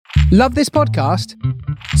Love this podcast?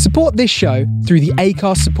 Support this show through the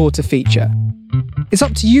Acast supporter feature. It's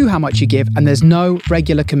up to you how much you give, and there's no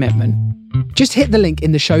regular commitment. Just hit the link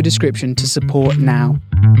in the show description to support now.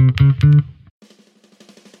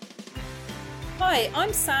 Hi,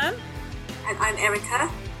 I'm Sam. And I'm Erica.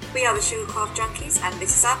 We are the Sugarcraft Junkies, and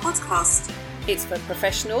this is our podcast. It's for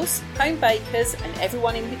professionals, home bakers, and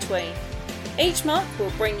everyone in between. Each month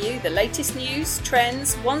we'll bring you the latest news,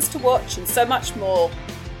 trends, ones to watch, and so much more.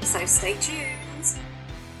 So stay tuned.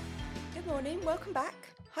 Good morning, welcome back.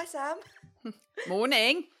 Hi Sam.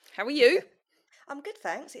 Morning. How are you? I'm good,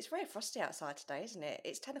 thanks. It's very frosty outside today, isn't it?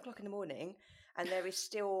 It's 10 o'clock in the morning and there is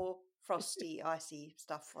still frosty, icy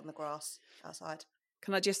stuff on the grass outside.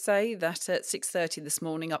 Can I just say that at 6:30 this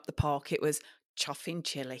morning up the park it was chuffing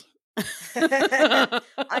chilly.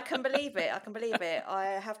 I can believe it.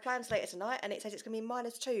 I have plans later tonight and it says it's going to be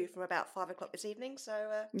 -2 from about 5 o'clock this evening.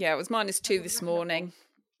 So yeah, it was -2 this morning.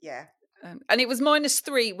 Yeah. And it was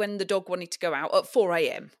 -3 when the dog wanted to go out at 4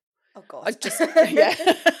 a.m. Oh God. I just,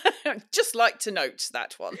 yeah, just like to note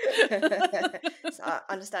that one. So,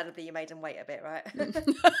 understandably, you made him wait a bit, right?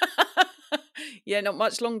 Yeah, not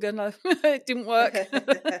much longer. No, it didn't work.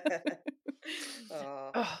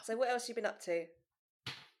 Oh. So, what else have you been up to?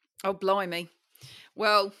 Oh, blimey!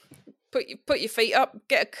 Well, put your feet up,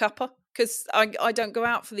 get a cuppa, because I don't go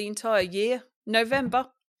out for the entire year.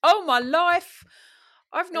 November. Oh my life!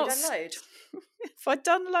 I've not done loads. If I'd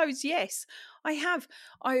done loads, yes, I have.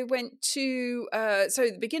 I went to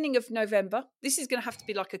the beginning of November. This is going to have to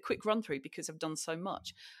be like a quick run through because I've done so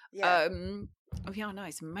much. Yeah. Oh yeah, I know,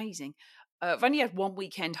 it's amazing. I've only had one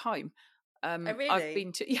weekend home. Oh, really?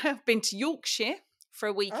 I've been to Yorkshire for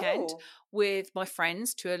a weekend with my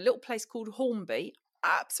friends to a little place called Hornby.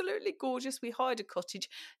 Absolutely gorgeous. We hired a cottage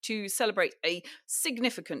to celebrate a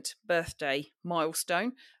significant birthday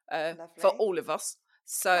milestone for all of us.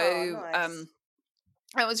 So nice.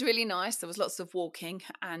 that was really nice. There was lots of walking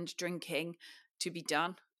and drinking to be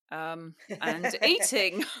done, and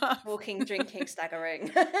eating. Walking, drinking,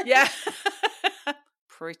 staggering. Yeah,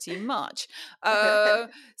 pretty much.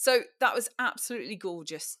 So that was absolutely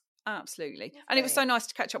gorgeous. Absolutely. Lovely. And it was so nice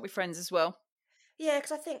to catch up with friends as well. Yeah,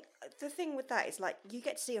 because I think the thing with that is like you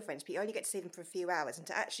get to see your friends, but you only get to see them for a few hours, and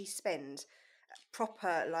to actually spend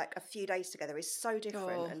proper like a few days together is so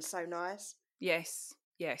different and so nice. Yes,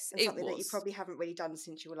 And something that you probably haven't really done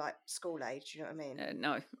since you were like school age. Do you know what I mean?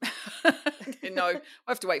 No, no. I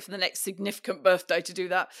have to wait for the next significant birthday to do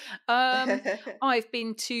that. I've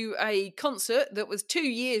been to a concert that was 2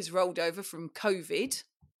 years rolled over from COVID.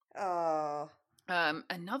 Oh.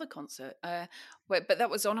 Another concert, but that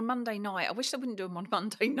was on a Monday night. I wish they wouldn't do them on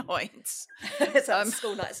Monday nights. So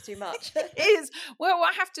school nights too much. It is. Well,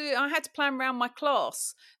 I had to plan around my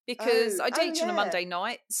class because I teach on a yeah. Monday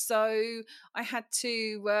night, so I had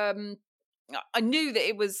to. I knew that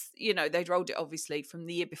it was, they'd rolled it obviously from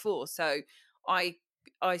the year before, so I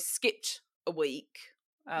skipped a week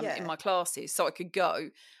in my classes so I could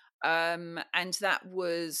go, and that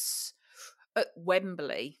was at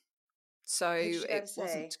Wembley. So it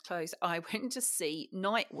wasn't close. I went to see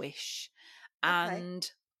Nightwish and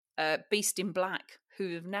Beast in Black,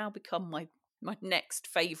 who have now become my next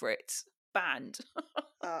favourite band.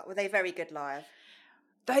 Were they very good live?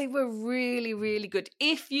 They were really, really good.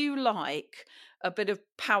 If you like a bit of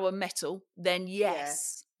power metal, then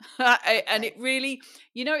yes. Yeah. And it really,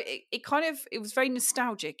 it was very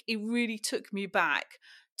nostalgic. It really took me back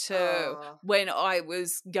to when I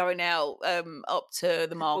was going out up to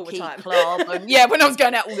the Marquee Club. And when I was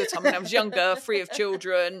going out all the time when I was younger, free of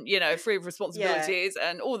children, free of responsibilities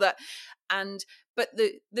and all that. But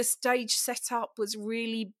the stage setup was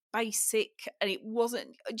really basic, and it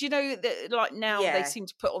wasn't, like now they seem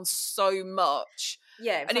to put on so much.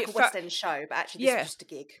 Yeah, it was like a West End show, but actually this was just a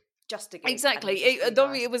gig. Exactly.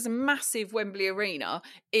 It was a massive Wembley Arena.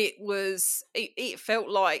 It felt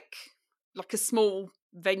like a small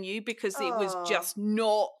venue because it was just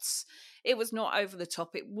not over the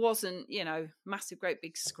top. It wasn't, massive great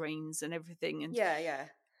big screens and everything, and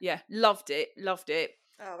loved it.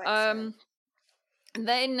 Oh, excellent. And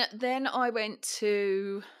then I went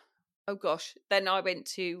to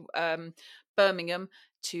Birmingham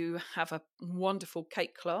to have a wonderful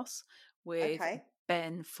cake class with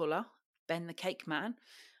Ben Fuller, Ben the Cake Man,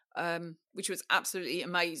 which was absolutely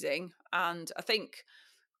amazing. And I think,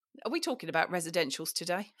 are we talking about residentials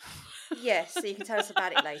today? Yes, so you can tell us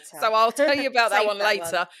about it later. So I'll tell you about that one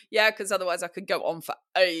later. Yeah, because otherwise I could go on for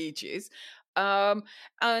ages. And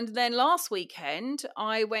then last weekend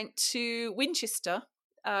I went to Winchester.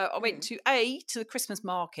 I went to the Christmas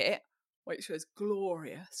market, which was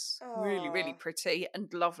glorious. Really, really Aw. pretty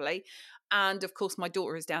and lovely. And of course, my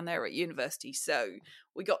daughter is down there at university, so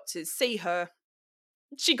we got to see her.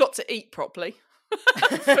 She got to eat properly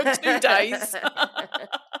for 2 days.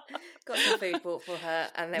 Got some food bought for her,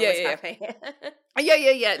 and then Yeah, was yeah, happy.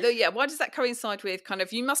 Yeah. Why does that coincide with kind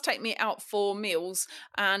of, you must take me out for meals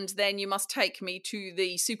and then you must take me to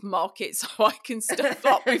the supermarket so I can stuff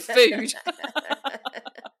up with food?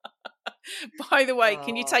 By the way,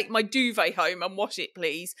 can you Aw. take my duvet home and wash it,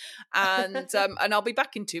 please? And I'll be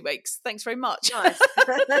back in 2 weeks. Thanks very much. Nice.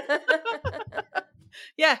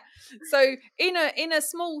 Yeah. So in a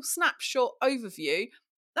small snapshot overview,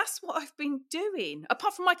 that's what I've been doing.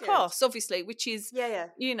 Apart from my Good. class, obviously, which is, Yeah.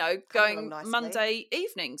 you know, Coming going along nicely. Monday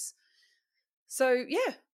evenings. So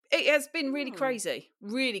yeah, it has been really crazy.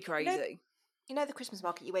 Really crazy. You know the Christmas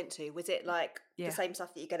market you went to, was it like Yeah. the same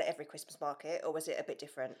stuff that you get at every Christmas market, or was it a bit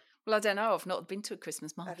different? Well, I don't know. I've not been to a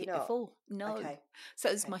Christmas market not? before. No. Okay. So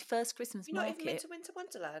it was Okay. my first Christmas You've not market. even been to Winter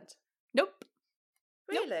Wonderland? Nope.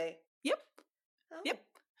 Really? Yep. Oh. Yep.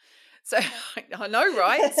 So I know,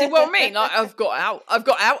 right? See what I mean? Like, I've got out.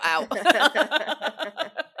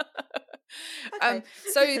 Okay.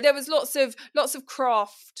 So there was lots of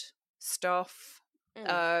craft stuff.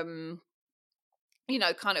 You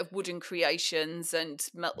know, kind of wooden creations and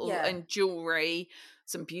metal and jewelry.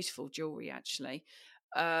 Some beautiful jewelry, actually.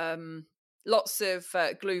 Lots of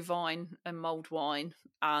glühwein and mulled wine,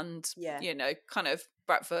 and you know, kind of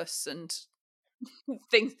breakfast and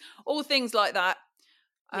things, all things like that.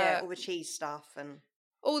 Yeah, all the cheese stuff and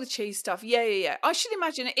all the cheese stuff. Yeah. I should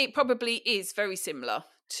imagine it probably is very similar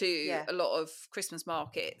to a lot of Christmas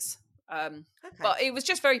markets. But it was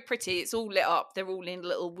just very pretty. It's all lit up. They're all in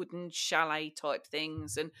little wooden chalet type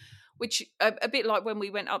things, and which a bit like when we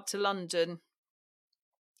went up to London,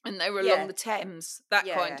 and they were along the Thames. That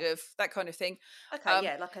kind of thing.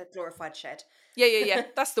 Okay, like a glorified shed. Yeah.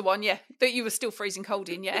 That's the one. Yeah, that you were still freezing cold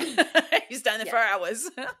in. Yeah, you stand there for hours.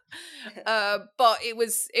 But it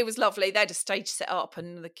was lovely. They had a stage set up,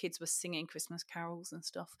 and the kids were singing Christmas carols and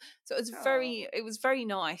stuff. So it was very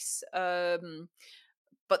nice.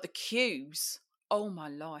 But the queues, oh my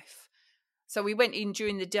life! So we went in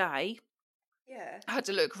during the day. Yeah, I had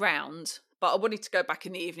to look round, but I wanted to go back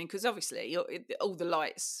in the evening because obviously all the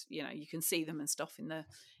lights, you know, you can see them and stuff in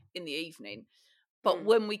the evening. But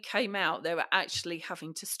when we came out, they were actually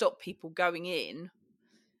having to stop people going in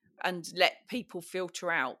and let people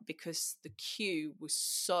filter out because the queue was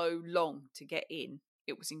so long to get in.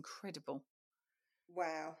 It was incredible.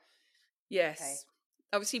 Wow. Yes. Okay.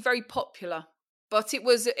 Obviously very popular. But it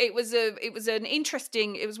was an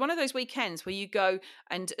interesting, it was one of those weekends where you go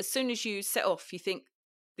and as soon as you set off, you think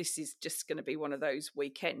this is just going to be one of those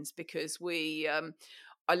weekends because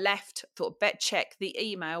I left, thought better check the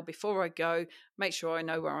email before I go, make sure I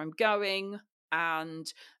know where I'm going.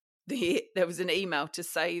 And there was an email to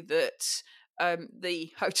say that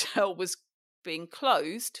the hotel was being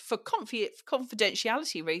closed for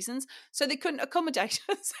confidentiality reasons, so they couldn't accommodate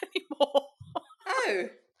us anymore. Oh.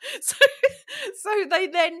 So they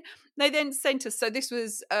then sent us. So this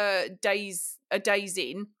was Days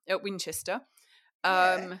Inn at Winchester.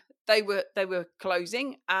 They were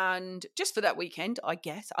closing, and just for that weekend, I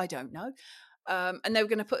guess, I don't know. And they were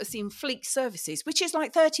going to put us in Fleet Services, which is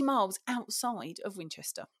like 30 miles outside of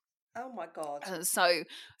Winchester. Oh my God. So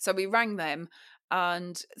we rang them,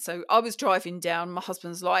 and so I was driving down. My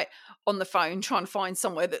husband's like on the phone trying to find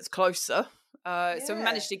somewhere that's closer. So we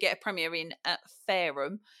managed to get a Premier Inn at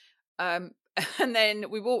Fareham. And then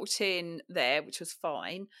we walked in there, which was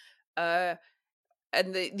fine. And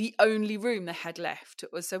the only room they had left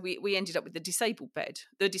was, so we ended up with the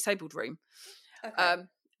disabled room, Okay.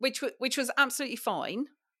 which was absolutely fine,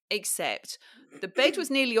 except the bed was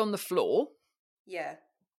nearly on the floor. Yeah.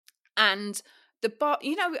 And the bar,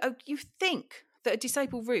 you know, you think that a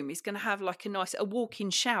disabled room is going to have like a walk-in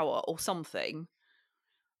shower or something.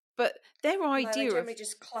 But their idea they generally of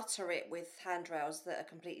just clutter it with handrails that are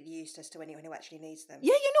completely useless to anyone who actually needs them.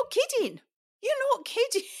 Yeah, you're not kidding.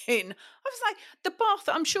 I was like, the bath,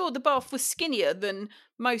 I'm sure the bath was skinnier than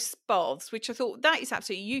most baths, which I thought that is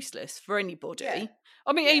absolutely useless for anybody. Yeah.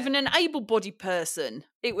 I mean, even an able-bodied person,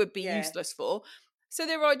 it would be useless for. So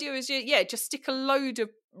their idea is, just stick a load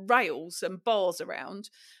of rails and bars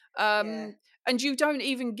around. And you don't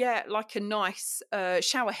even get like a nice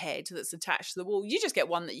shower head that's attached to the wall. You just get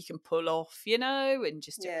one that you can pull off, you know, and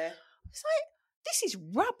just... Yeah. It's like, this is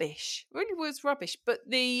rubbish. It really was rubbish. But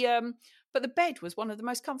the bed was one of the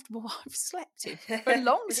most comfortable I've slept in for a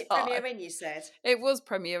long Was it time. Premier Inn, you said? It was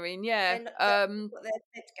Premier Inn, yeah. They've got their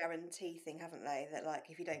bed guarantee thing, haven't they? That like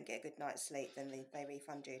if you don't get a good night's sleep, then they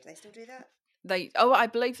refund you. Do they still do that? I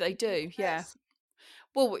believe they do. Yeah. Yes.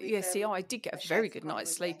 Well, With, yeah. See, I did get a a very chef good kind of night's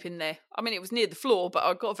was sleep there. in there. I mean, it was near the floor, but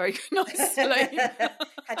I got a very good night's sleep.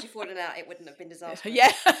 Had you fallen out, it wouldn't have been disastrous.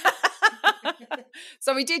 Yeah.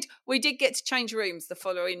 So we did get to change rooms the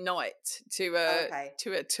following night to Okay.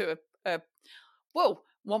 a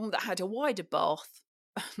one that had a wider bath.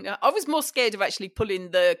 Now, I was more scared of actually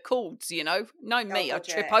pulling the cords, you know. No, me, I'd God,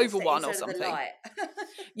 trip yeah. over one or Instead of the something. light.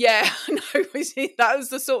 Yeah, no, that was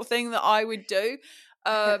the sort of thing that I would do.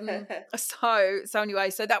 So anyway,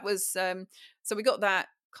 so that was so we got that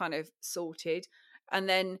kind of sorted, and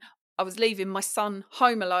then I was leaving my son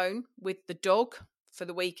home alone with the dog for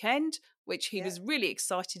the weekend, which he Yeah. was really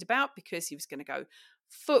excited about because he was going to go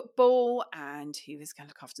football and he was going to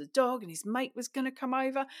look after the dog and his mate was going to come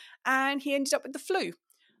over, and he ended up with the flu.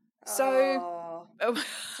 So Oh.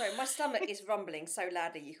 Sorry, my stomach is rumbling so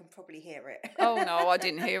loudly you can probably hear it. Oh no, I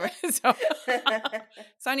didn't hear it. So,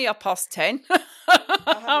 it's only 10:30. I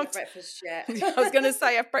haven't had breakfast yet. I was going to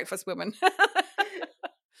say have breakfast, woman.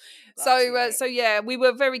 Right, So yeah, we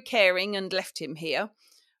were very caring and left him here,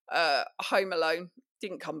 home alone.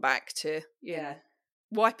 Didn't come back to you know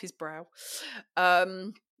wipe his brow,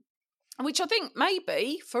 which I think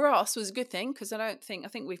maybe for us was a good thing because I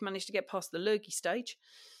think we've managed to get past the lurgy stage.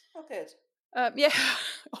 Oh, good. Yeah,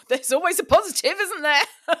 there's always a positive, isn't there?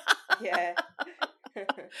 Yeah.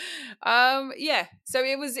 Yeah. So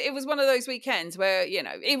it was one of those weekends where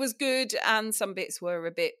it was good and some bits were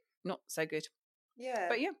a bit not so good. Yeah.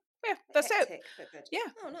 But yeah, that's hectic, it. But good.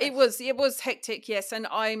 Yeah, Oh, nice. it was hectic, yes, and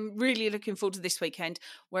I'm really looking forward to this weekend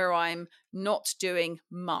where I'm not doing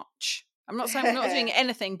much. I'm not saying I'm not doing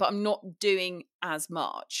anything, but I'm not doing as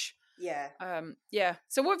much. Yeah. Yeah.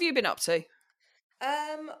 So what have you been up to?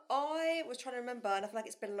 I was trying to remember, and I feel like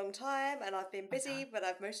it's been a long time, and I've been busy, but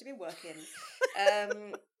I've mostly been working.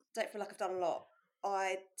 Don't feel like I've done a lot.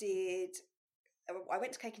 I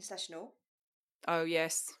went to Cake International. Oh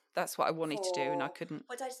yes, that's what I wanted to do, and I couldn't.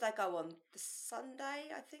 What day did I go on? The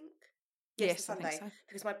Sunday, I think. Yes, the Sunday. I think so.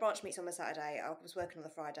 Because my branch meets on the Saturday. I was working on the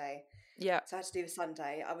Friday. Yeah. So I had to do the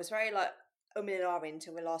Sunday. I was very and ahhing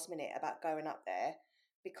until the last minute about going up there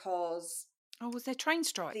because was there train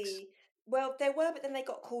strikes? Well, there were, but then they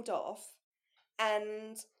got called off.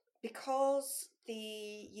 And because the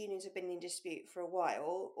unions have been in dispute for a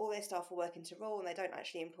while, all their staff are working to rule and they don't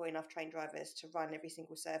actually employ enough train drivers to run every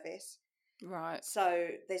single service. Right. So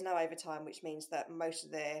there's no overtime, which means that most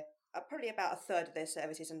of probably about a third of their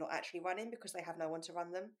services are not actually running because they have no one to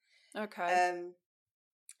run them. Okay.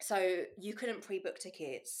 So you couldn't pre-book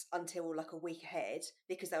tickets until like a week ahead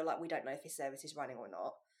because they were like, we don't know if this service is running or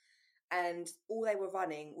not. And all they were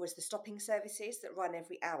running was the stopping services that run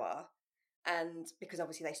every hour. And because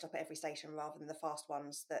obviously they stop at every station rather than the fast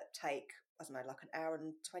ones that take, I don't know, like an hour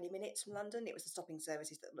and 20 minutes from London. It was the stopping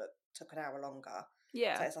services that took an hour longer.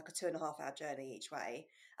 Yeah. So it's like a 2.5 hour journey each way.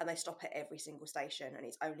 And they stop at every single station and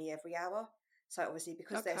it's only every hour. So obviously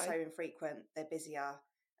because they're so infrequent, they're busier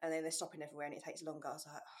and then they're stopping everywhere and it takes longer. I was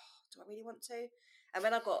like, do I really want to? And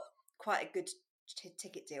then I got quite a good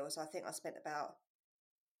ticket deal. So I think I spent about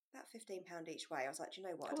 £15 each way. I was like, do you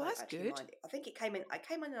know what? I don't actually mind it. I think I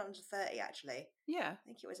came in under 30 actually. Yeah. I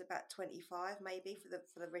think it was about 25 maybe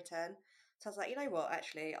for the return. So I was like, you know what?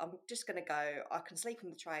 Actually, I'm just going to go. I can sleep on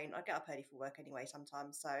the train. I get up early for work anyway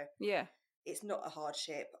sometimes. So yeah, it's not a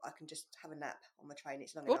hardship. I can just have a nap on the train.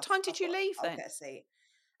 It's long What enough. time did you leave then? I'll get a seat.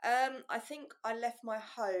 I think I left my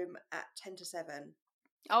home at 10 to 7.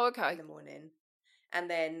 Oh, okay. In the morning. And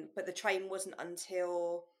then, but the train wasn't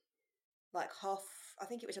until like I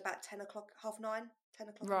think it was about 10 o'clock, 9:30, 10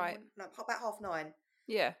 o'clock. Right. No, about 9:30.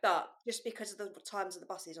 Yeah. But just because of the times of the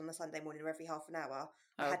buses on the Sunday morning are every half an hour,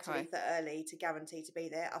 I had to leave that early to guarantee to be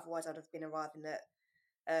there. Otherwise, I'd have been arriving at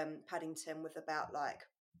Paddington with about like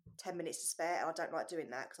 10 minutes to spare. And I don't like doing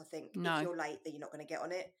that because I think if you're late, then you're not going to get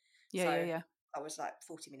on it. Yeah. I was like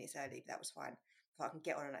 40 minutes early, but that was fine. If I can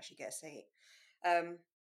get on and actually get a seat.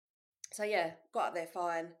 So yeah, got up there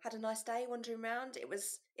fine. Had a nice day wandering around. It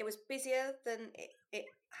was busier than it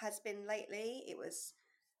has been lately.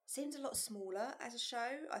 Seemed a lot smaller as a show.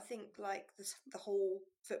 I think like the whole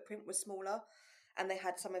footprint was smaller, and they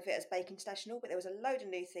had some of it as Bake International, but there was a load of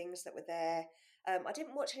new things that were there. I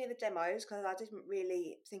didn't watch any of the demos because I didn't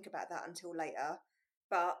really think about that until later.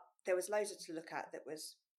 But there was loads to look at that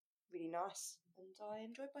was really nice, and I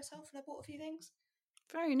enjoyed myself. And I bought a few things.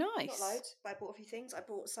 Very nice. Not loads, but I bought a few things. I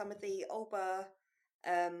bought some of the Alba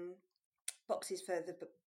boxes for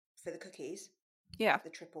the cookies. Yeah. The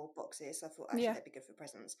triple boxes. I thought actually they'd be good for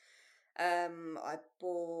presents. I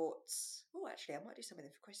bought. Oh, actually, I might do some of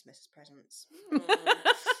them for Christmas as presents.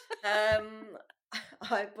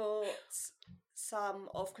 I bought some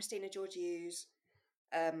of Christina Georgiou's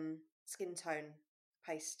skin tone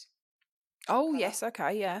paste. Oh, colour. yes.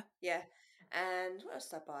 Okay. Yeah. Yeah. And what else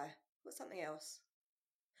did I buy? What's something else?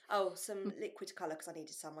 Oh, some liquid colour because I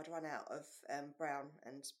needed some. I'd run out of brown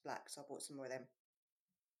and black, so I bought some more of them.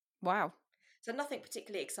 Wow. So nothing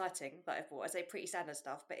particularly exciting that I bought. I say pretty standard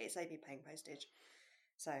stuff, but it saved me paying postage.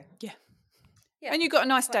 So Yeah. yeah. And you got a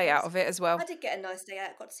nice quite day nice. out of it as well. I did get a nice day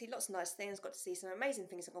out. Got to see lots of nice things. Got to see some amazing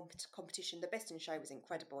things in competition. The Best in Show was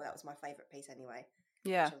incredible. That was my favourite piece anyway.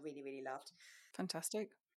 Yeah. Which I really, really loved. Fantastic.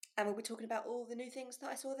 And we'll be talking about all the new things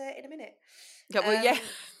that I saw there in a minute. Yeah, well, yeah.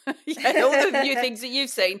 Yeah, all the new things that you've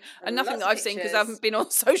seen and nothing Lots that of I've seen because I pictures. haven't been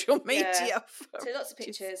on social media. Yeah. for So lots of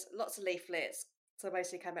ages. pictures, lots of leaflets. So I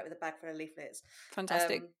mostly came back with a bag full of leaflets.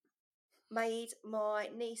 Fantastic. Made my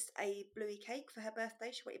niece a bluey cake for her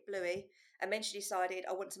birthday. She wanted bluey. And then she decided,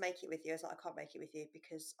 I want to make it with you. I was like, I can't make it with you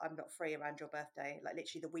because I'm not free around your birthday. Like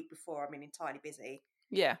literally the week before, I'm entirely busy.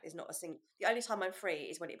 Yeah. There's not a single... The only time I'm free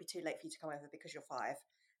is when it'd be too late for you to come over because you're 5.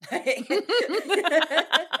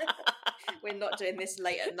 We're not doing this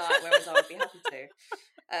late at night, whereas I would be happy to.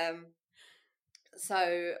 So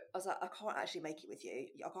I was like, I can't actually make it with you.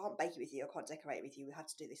 I can't bake it with you. I can't decorate it with you. We have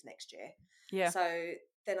to do this next year. Yeah. So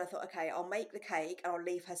then I thought, okay, I'll make the cake and I'll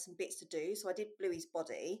leave her some bits to do. So I did Bluey's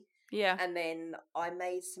body. Yeah. And then I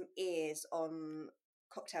made some ears on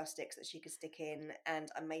cocktail sticks that she could stick in, and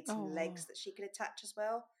I made some legs that she could attach as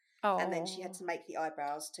well. Oh. And then she had to make the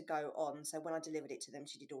eyebrows to go on. So when I delivered it to them,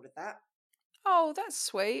 she did all of that. Oh, that's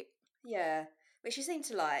sweet. Yeah. Which she seemed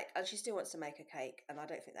to like, and she still wants to make a cake, and I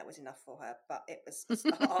don't think that was enough for her, but it was a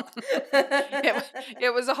start.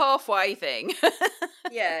 It was a halfway thing.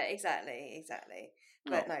 Yeah, exactly.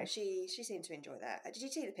 But Oh. no, she seemed to enjoy that. Did you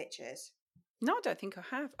see the pictures? No, I don't think I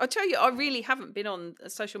have. I'll tell you, I really haven't been on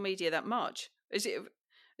social media that much. Is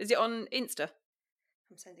it on Insta?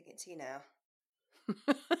 I'm sending it to you now.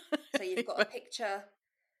 So you've got a picture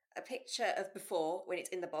of before when it's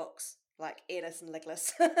in the box, like earless and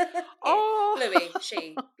legless. Oh,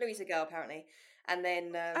 Bluey's a girl apparently, and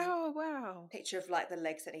then oh wow, picture of like the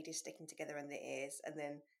legs that needed sticking together and the ears, and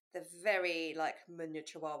then the very like Munya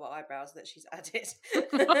Chihuahua eyebrows that she's added.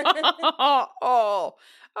 oh,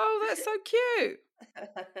 that's so cute.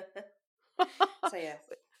 So yeah,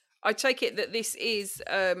 I take it that this is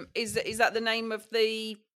that the name of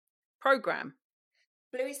the program?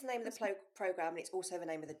 Bluey's the name of the program, and it's also the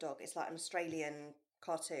name of the dog. It's like an Australian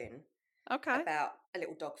cartoon. Okay. About a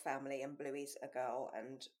little dog family, and Bluey's a girl,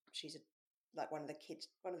 and she's like one of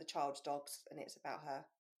the child's dogs, and it's about her.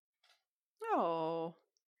 Oh,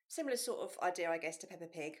 Similar sort of idea, I guess, to Peppa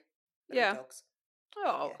Pig. Yeah. Dogs.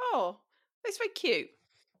 Oh, it's very cute.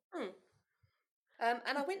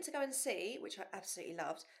 And I went to go and see, which I absolutely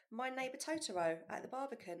loved, My Neighbour Totoro at the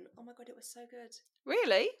Barbican. Oh my God, it was so good.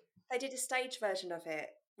 Really? They did a stage version of it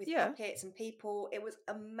with puppets and people. It was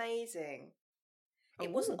amazing.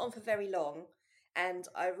 It wasn't on for very long, and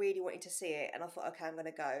I really wanted to see it, and I thought, okay, I'm going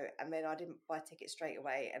to go, and then I didn't buy tickets straight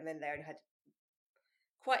away, and then they only had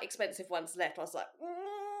quite expensive ones left. I was like,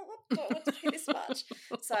 I don't want to pay this much.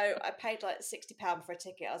 So I paid like £60 for a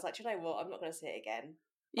ticket. I was like, do you know what? I'm not going to see it again.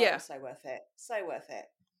 Yeah. Oh, so worth it. So worth it.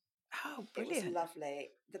 Oh, brilliant. It was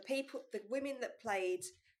lovely. The women that played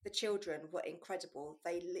the children were incredible.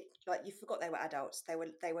 They like, you forgot they were adults. They were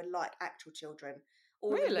like actual children.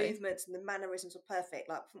 All the movements and the mannerisms were perfect.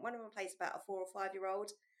 Like one of them plays about a 4 or 5 year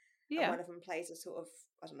old. Yeah. And one of them plays a sort of,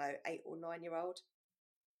 I don't know, 8 or 9 year old.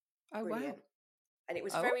 Oh, brilliant. Wow. And it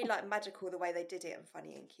was very like magical the way they did it, and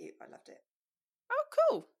funny and cute. I loved it. Oh,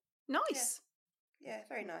 cool. Nice. Yeah,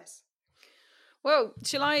 very nice. Well,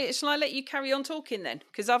 shall I let you carry on talking then?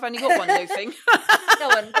 Because I've only got one new thing. Go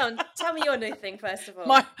on. Tell me your new thing first of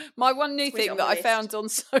all. My one new thing that I found on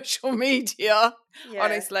social media. Yeah.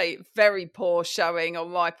 Honestly, very poor showing on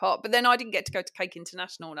my part. But then I didn't get to go to Cake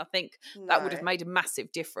International, and I think that would have made a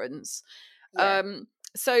massive difference. Yeah.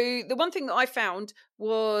 So the one thing that I found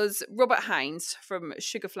was Robert Haynes from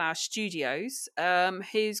Sugar Flower Studios,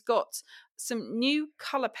 who's got some new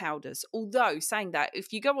colour powders. Although saying that,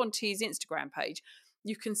 if you go onto his Instagram page,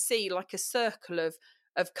 you can see like a circle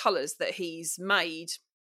of colours that he's made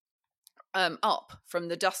up from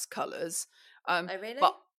the dust colours. Oh, really?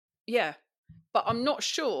 But I'm not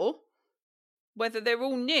sure whether they're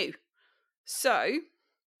all new. So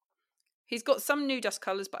he's got some new dust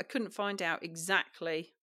colours, but I couldn't find out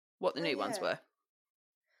exactly what the new ones were.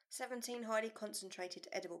 17 highly concentrated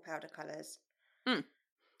edible powder colours.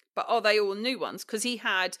 But are they all new ones? Because he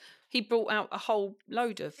brought out a whole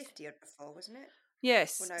load of 50 odd before, wasn't it?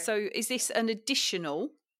 Yes. Well, no. So is this an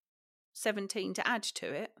additional 17 to add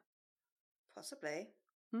to it? Possibly.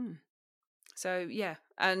 So yeah,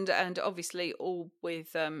 and obviously all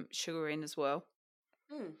with sugar in as well.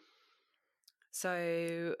 Mm.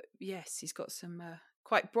 So yes, he's got some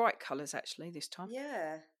quite bright colours actually this time.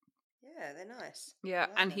 Yeah, they're nice. Yeah, I like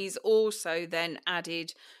and them. he's also then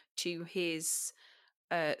added to his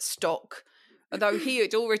stock, although he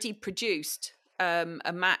had already produced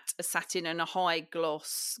a matte, a satin, and a high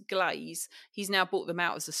gloss glaze. He's now bought them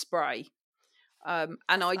out as a spray. And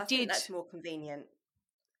I think did. that's more convenient.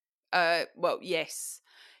 Well, yes,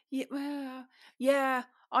 yeah, well, yeah.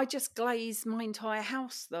 I just glaze my entire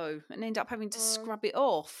house though, and end up having to scrub it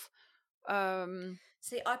off.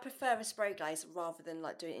 See, I prefer a spray glaze rather than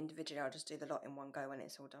like doing it individually. I'll just do the lot in one go when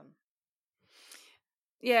it's all done.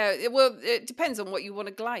 Yeah, well, it depends on what you want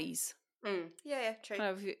to glaze. Yeah, true. Kind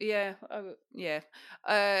of, yeah, yeah.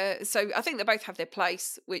 So I think they both have their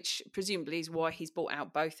place, which presumably is why he's bought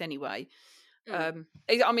out both anyway. I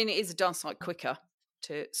mean, it is a darn sight quicker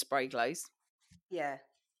to spray glaze. Yeah.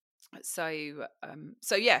 So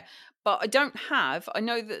yeah, but I don't have. I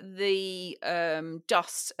know that the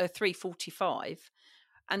dusts are $3.45,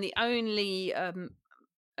 and the only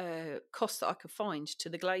cost that I could find to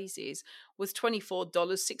the glazes was $24,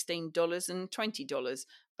 $16, and $20.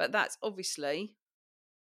 But that's obviously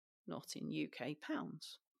not in UK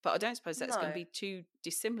pounds. But I don't suppose that's going to be too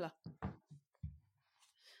dissimilar.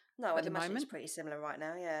 No, I'd imagine it's pretty similar right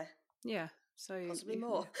now. Yeah. Yeah. So possibly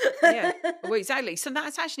more. Yeah. Well, exactly. So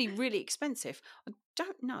that's actually really expensive. I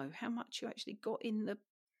don't know how much you actually got in the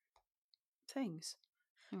things.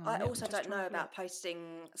 I also don't know about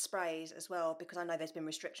posting sprays as well, because I know there's been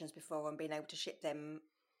restrictions before on being able to ship them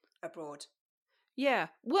abroad. Yeah,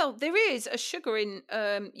 well, there is a Sugar in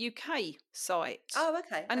UK site. Oh,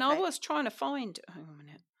 okay. And I was trying to find. Hang on a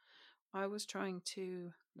minute. I was trying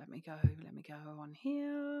to. Let me go on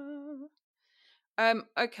here.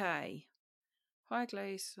 Okay. High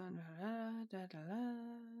glaze. Do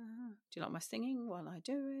you like my singing while I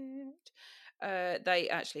do it? They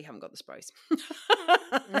actually haven't got the sprays.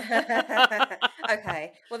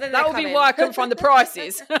 Okay. Well, then that will be why I couldn't find the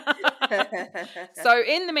prices. So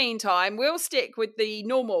in the meantime, we'll stick with the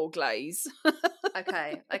normal glaze.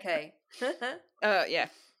 Okay. Yeah.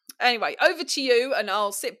 Anyway, over to you, and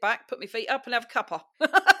I'll sit back, put my feet up, and have a cuppa.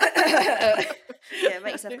 Yeah,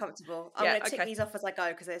 make yourself comfortable. I'm going to tick these off as I go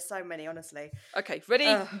because there's so many, honestly. Okay, ready?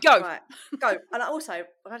 Go. Right, go. And also,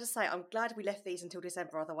 I just say, I'm glad we left these until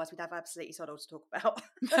December, otherwise we'd have absolutely sod all to talk about.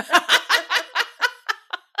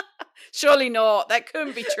 Surely not. That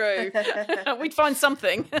couldn't be true. We'd find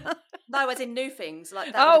something. No, as in new things.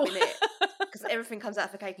 Like, that would have been it. Because everything comes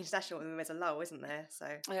out for Cake International and there's a lull, isn't there? So.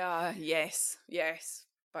 Yes.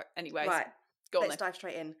 But anyways, right, let's dive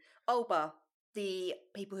straight in. Alba, the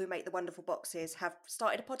people who make the wonderful boxes, have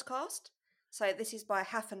started a podcast. So this is by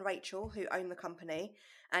Haf and Rachel, who own the company,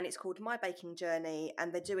 and it's called My Baking Journey,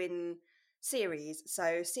 and they're doing seasons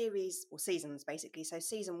basically. So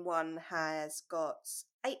season 1 has got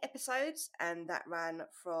 8 episodes, and that ran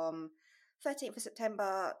from 13th of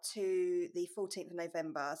September to the 14th of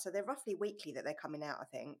November. So they're roughly weekly that they're coming out, I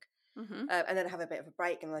think. Mm-hmm. And then have a bit of a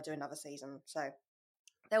break, and they'll do another season. So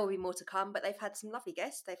there will be more to come, but they've had some lovely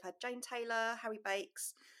guests. They've had Jane Taylor, Harry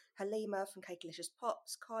Bakes, Halima from Cakelicious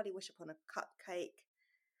Pops, Carly Wish Upon a Cupcake,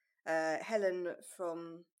 Helen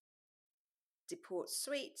from Deport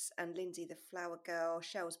Sweets, and Lindsay the Flower Girl,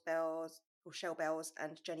 Shell Bells,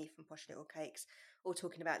 and Jenny from Posh Little Cakes, all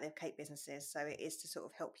talking about their cake businesses. So it is to sort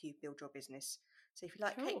of help you build your business. So if you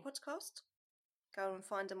like cake podcast, go and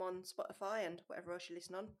find them on Spotify and whatever else you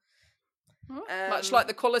listen on. Much like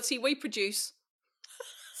the quality we produce.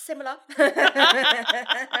 Similar.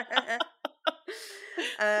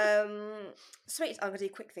 Sweets, I'm going to do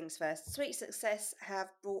quick things first. Sweet Success have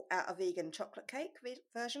brought out a vegan chocolate cake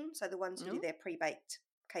version. So the ones who do their pre-baked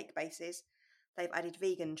cake bases, they've added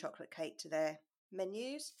vegan chocolate cake to their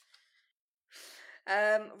menus.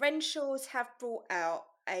 Renshaw's have brought out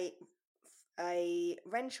a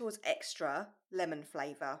Renshaw's extra lemon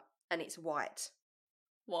flavour, and it's white.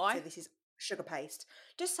 Why? So this is sugar paste,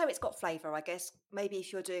 just so it's got flavour, I guess. Maybe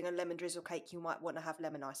if you're doing a lemon drizzle cake, you might want to have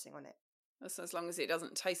lemon icing on it. That's as long as it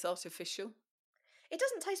doesn't taste artificial. It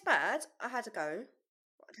doesn't taste bad. I had a go.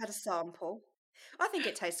 I had a sample. I think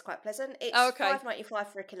it tastes quite pleasant. It's $5.95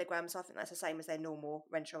 for a kilogram, so I think that's the same as their normal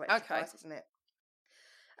Renshaw extra price, isn't it?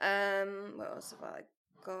 What else have I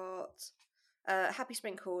got? Happy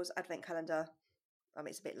Sprinkles Advent Calendar. I mean,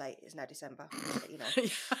 it's a bit late. It's now December. But, you know,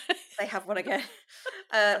 they have one again.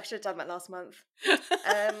 I should have done that last month.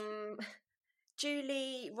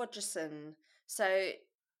 Julie Rogerson. So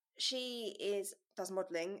she does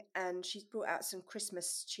modelling, and she's brought out some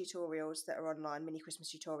Christmas tutorials that are online, mini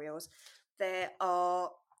Christmas tutorials. There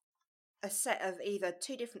are a set of either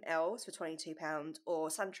 2 different elves for £22 or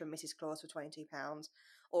Santa and Mrs. Claus for £22.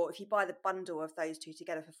 Or if you buy the bundle of those 2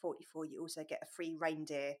 together for £44, you also get a free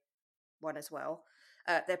reindeer one as well.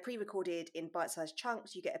 They're pre-recorded in bite-sized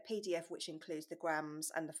chunks. You get a PDF which includes the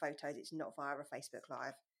grams and the photos. It's not via a Facebook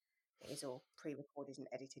Live. It is all pre-recorded and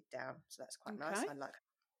edited down, so that's quite nice. I like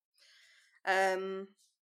it.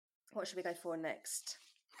 What should we go for next?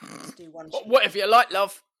 Let's do one. Whatever you like,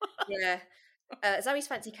 love. Yeah. Zoe's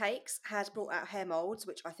Fancy Cakes has brought out hair moulds,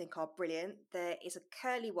 which I think are brilliant. There is a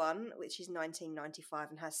curly one, which is $19.95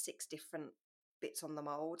 and has 6 different bits on the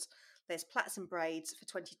moulds. There's plaits and braids for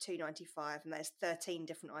 $22.95, and there's 13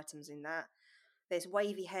 different items in that. There's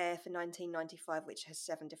wavy hair for $19.95, which has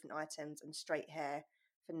 7 different items, and straight hair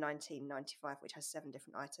for $19.95, which has 7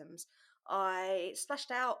 different items. I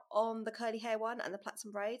splashed out on the curly hair one and the plaits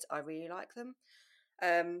and braids. I really like them.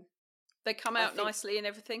 They come out nicely and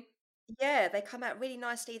everything. Yeah, they come out really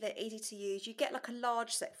nicely. They're easy to use. You get like a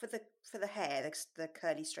large set for the hair, the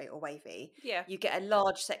curly, straight or wavy. Yeah. You get a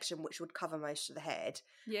large section which would cover most of the head.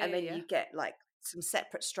 Yeah. And then you get like some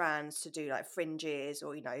separate strands to do like fringes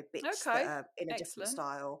or, bits that are in a different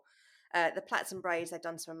style. The plaits and braids, they've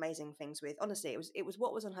done some amazing things with. Honestly, it was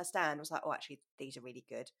what was on her stand. I was like, oh, actually, these are really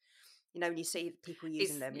good. When you see people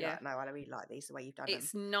using them, you're like, no, I really like these the way you've done them.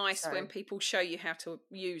 It's nice when people show you how to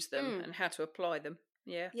use them and how to apply them.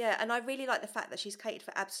 Yeah. Yeah, and I really like the fact that she's catered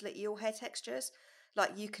for absolutely all hair textures.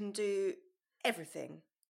 Like, you can do everything.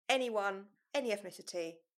 Anyone, any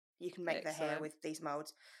ethnicity, you can make their hair with these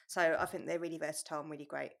moulds. So I think they're really versatile and really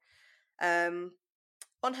great. On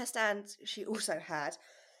her stand, she also had,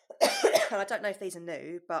 and I don't know if these are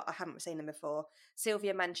new, but I haven't seen them before,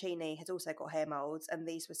 Sylvia Mancini has also got hair moulds, and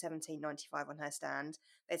these were $17.95 on her stand.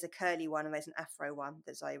 There's a curly one and there's an afro one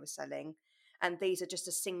that Zoe was selling. And these are just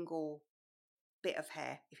a single bit of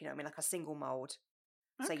hair, if you know what I mean, like a single mould.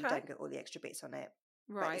 So you don't get all the extra bits on it.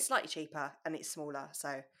 Right. But it's slightly cheaper and it's smaller,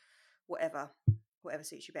 so whatever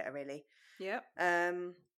suits you better, really. Yeah.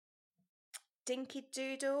 Dinky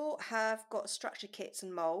Doodle have got structure kits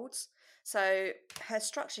and moulds. So her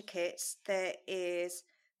structure kits, there is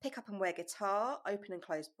pick up and wear guitar, open and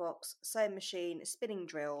close box, sewing machine, spinning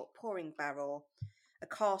drill, pouring barrel, a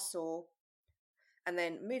car saw. And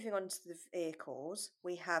then moving on to the vehicles,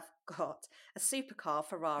 we have got a supercar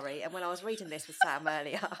Ferrari. And when I was reading this with Sam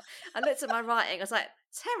earlier, I looked at my writing. I was like,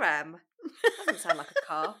 Terram? Doesn't sound like a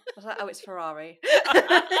car. I was like, oh, it's Ferrari.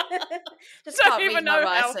 Just can't read my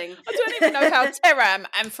writing. I don't even know how Terram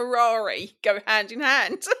and Ferrari go hand in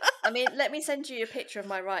hand. I mean, let me send you a picture of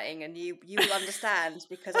my writing and you will understand,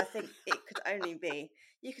 because I think it could only be,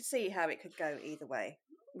 you could see how it could go either way.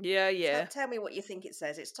 Yeah. Tell me what you think it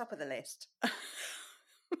says. It's top of the list.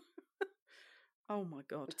 Oh my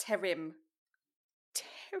God. Terrim.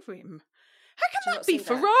 How can that be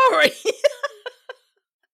Ferrari?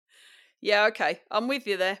 Yeah, okay. I'm with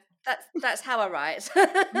you there. That's how I write.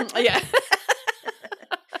 Yeah.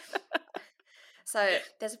 So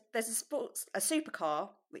there's a supercar,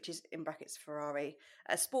 which is in brackets Ferrari,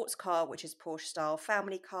 a sports car, which is Porsche style,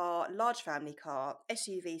 family car, large family car,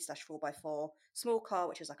 SUV / 4x4, small car,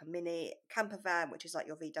 which is like a mini, camper van, which is like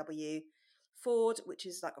your VW, Ford, which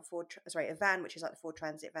is like a van, which is like the Ford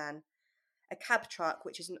Transit van, a cab truck,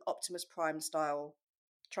 which is an Optimus Prime style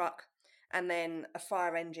truck, and then a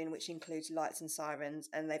fire engine, which includes lights and sirens.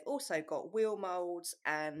 And they've also got wheel moulds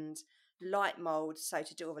and light moulds, so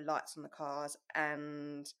to do all the lights on the cars,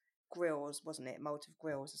 and grills, wasn't it? Moulds of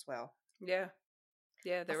grills as well. Yeah,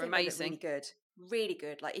 they're amazing. Really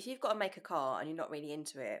good. Like, if you've got to make a car and you're not really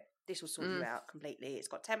into it, this will sort you out completely. It's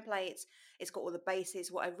got templates, it's got all the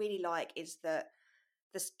bases. What I really like is that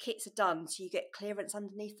the kits are done so you get clearance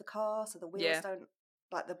underneath the car, so the wheels don't,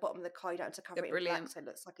 like the bottom of the car, you don't have to cover it in black, so it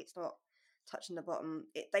looks like it's not touching the bottom.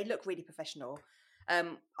 They look really professional.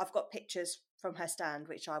 I've got pictures from her stand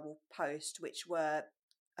which I will post, which were,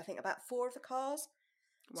 I think, about 4 of the cars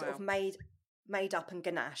sort of made up and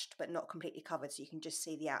ganashed, but not completely covered, so you can just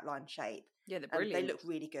see the outline shape. Yeah, they're brilliant. They look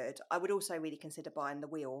really good. I would also really consider buying the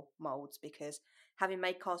wheel moulds, because having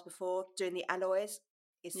made cars before, doing the alloys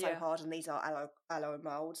is so hard, and these are alloy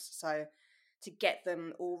moulds, so to get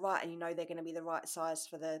them all right, and they're going to be the right size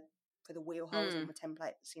for the wheel holes and the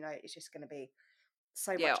templates, it's just going to be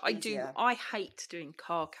so much easier. I hate doing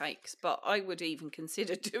car cakes, but I would even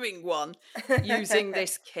consider doing one using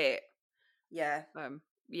this kit. Yeah.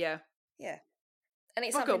 Yeah. And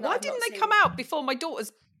it's why didn't they come out before my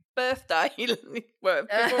daughter's birthday? Well,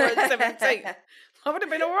 before her 17th. I would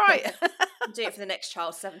have been all right. Do it for the next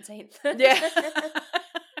child's 17th. Yeah.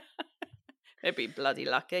 They'd be bloody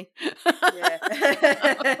lucky. Yeah.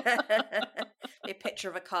 Be picture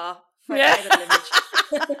of a car. Yeah.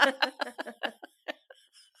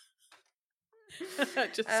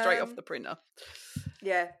 Just straight off the printer.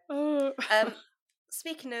 Yeah. Oh.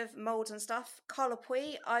 Speaking of moulds and stuff, Carla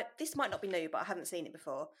Pui, this might not be new, but I haven't seen it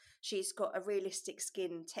before. She's got a realistic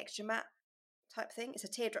skin texture matte type thing. It's a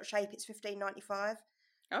teardrop shape. It's $15.95. I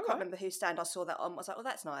can't remember whose stand I saw that on. I was like, oh,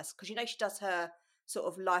 that's nice. Because, she does her sort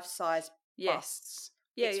of life-size busts.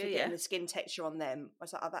 Yeah, getting the skin texture on them. I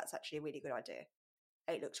was like, oh, that's actually a really good idea.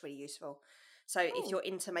 It looks really useful. So if you're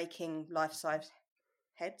into making life-size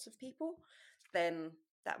heads of people, then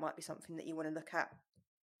that might be something that you want to look at.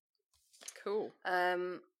 Cool.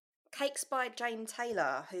 Cakes by Jane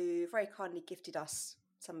Taylor, who very kindly gifted us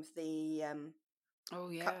some of the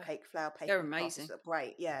cupcake flour paper. They're amazing. That are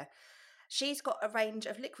great, yeah. She's got a range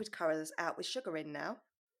of liquid colours out with sugar in now.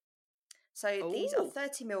 So these are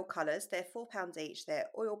 30ml colours. They're £4 each. They're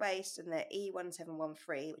oil-based and they're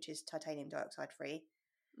E1713, which is titanium dioxide free.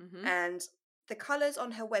 Mm-hmm. And the colours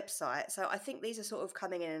on her website, so I think these are sort of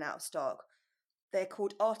coming in and out of stock. They're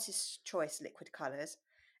called Artist's Choice liquid colours.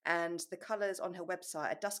 And the colours on her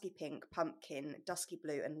website are dusky pink, pumpkin, dusky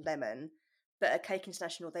blue and lemon. But at Cake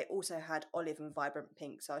International, they also had olive and vibrant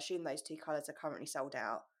pink. So I assume those two colours are currently sold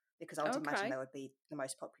out, because I would imagine they would be the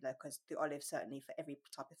most popular, because the olive certainly for every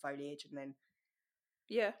type of foliage, and then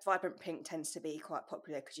vibrant pink tends to be quite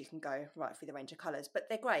popular because you can go right through the range of colours. But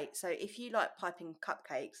they're great. So if you like piping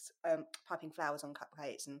cupcakes, piping flowers on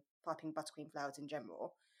cupcakes and piping buttercream flowers in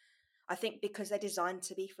general, I think because they're designed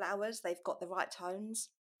to be flowers, they've got the right tones.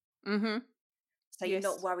 Mm-hmm. So you're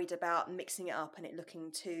not worried about mixing it up and it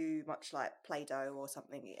looking too much like Play-Doh or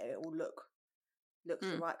something. It will look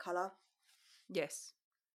the right colour. Yes.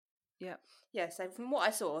 Yeah. Yeah, so from what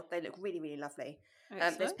I saw, they look really, really lovely.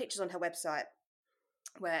 There's pictures on her website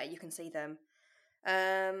where you can see them.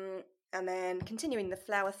 And then continuing the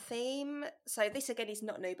flower theme. So this again is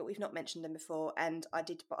not new, but we've not mentioned them before. And I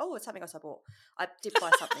did buy, it's something else I bought. I did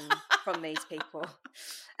buy something from these people.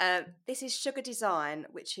 This is Sugar Design,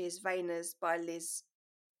 which is Veiners by Liz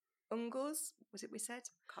Ungles. Was it we said?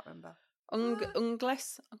 Can't remember.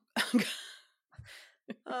 Ungles?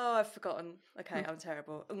 Oh, I've forgotten. Okay, I'm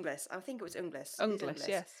terrible. Ungles. I think it was Ungles. Ungles,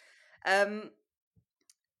 yes.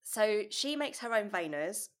 So she makes her own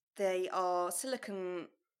veiners. They are silicone,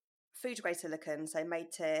 food-grade silicone, so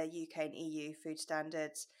made to UK and EU food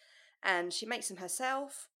standards. And she makes them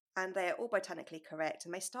herself, and they are all botanically correct.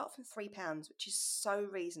 And they start from £3, which is so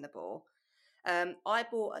reasonable. I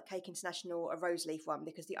bought at Cake International a rose leaf one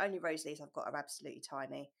because the only rose leaves I've got are absolutely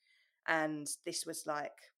tiny. And this was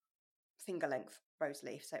like finger-length rose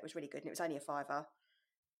leaf, so it was really good. And it was only £5.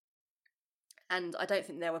 And I don't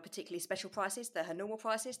think there were particularly special prices. They're her normal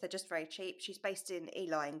prices. They're just very cheap. She's based in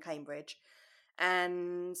Ely in Cambridge.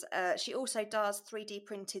 And she also does 3D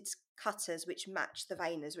printed cutters which match the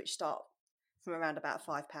veiners, which start from around about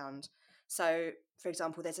 £5. So, for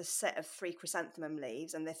example, there's a set of 3 chrysanthemum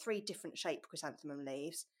leaves, and they're 3 different shaped chrysanthemum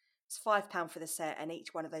leaves. It's £5 for the set, and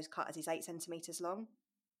each one of those cutters is 8 centimetres long,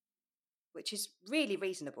 which is really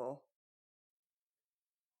reasonable.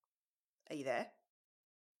 Are you there?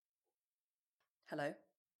 Hello?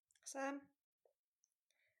 Sam?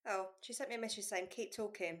 Oh, she sent me a message saying, keep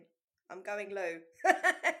talking. I'm going low.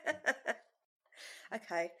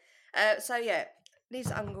 Okay. So, yeah, Liz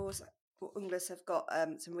Ungles have got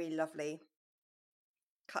some really lovely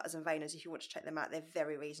cutters and veiners. If you want to check them out, they're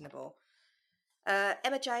very reasonable.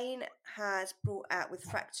 Emma Jane has brought out with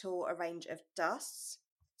Fractal a range of dusts.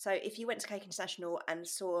 So if you went to Cake International and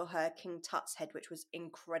saw her King Tut's head, which was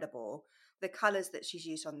incredible, the colours that she's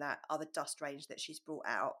used on that are the dust range that she's brought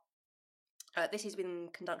out. This has been in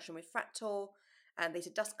conjunction with Fractal, and these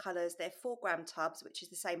are dust colours. They're 4-gram tubs, which is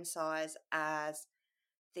the same size as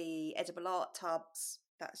the edible art tubs,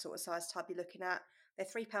 that sort of size tub you're looking at. They're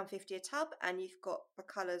 £3.50 a tub, and you've got the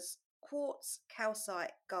colours quartz,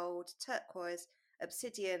 calcite, gold, turquoise,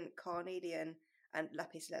 obsidian, carnelian, and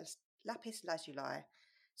lapis lazuli.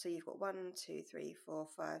 So you've got 1, 2, 3, 4,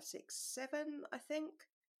 5, 6, 7, I think,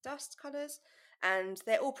 dust colours. And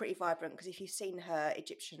they're all pretty vibrant, because if you've seen her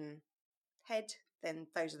Egyptian head, then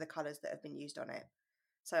those are the colours that have been used on it.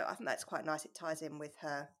 So I think that's quite nice. It ties in with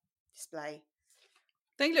her display.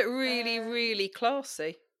 They look really, really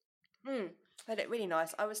classy. They look really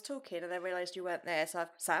nice. I was talking and I realised you weren't there. So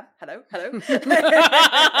Sam, hello.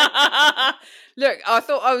 Look, I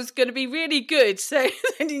thought I was going to be really good, so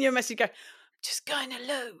sending you a message going, just going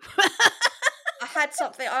hello. I had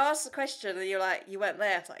something. I asked the question and you're like, you weren't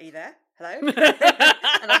there. I was like, are you there? Hello?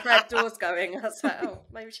 And I heard doors going. I was like, oh,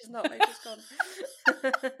 maybe she's not. Maybe she's gone.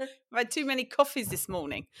 I've had too many coffees this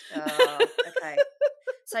morning. Okay.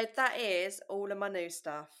 So that is all of my new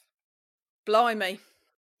stuff. Blimey.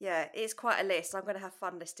 Yeah, it's quite a list. I'm going to have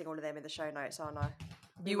fun listing all of them in the show notes, aren't I?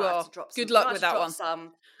 You are. Good luck with that one.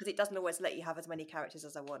 Because it doesn't always let you have as many characters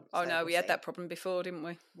as I want. Oh, no, we had that problem before, didn't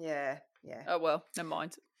we? Yeah. Oh, well, never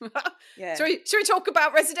mind. Yeah. Shall we talk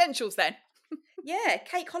about residentials then? Yeah,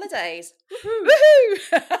 cake holidays.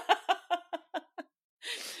 Woohoo!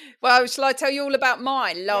 Well, shall I tell you all about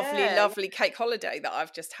my lovely cake holiday that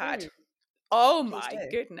I've just had? Oh, my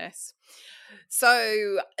goodness.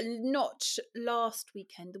 So not last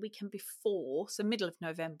weekend, the weekend before, so middle of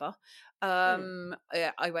November,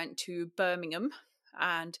 I went to Birmingham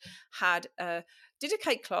and did a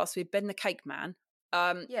cake class with Ben the Cake Man.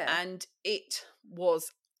 And it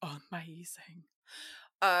was amazing.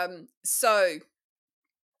 So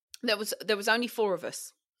there was only 4 of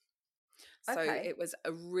us. So it was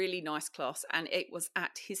a really nice class, and it was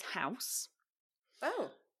at his house.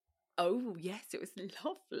 Oh, yes, it was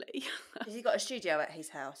lovely. Has he got a studio at his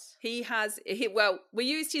house? Well, we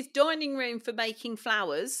used his dining room for making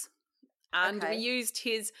flowers, and we used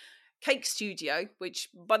his cake studio, which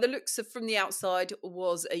by the looks of from the outside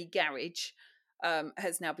was a garage,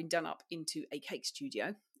 has now been done up into a cake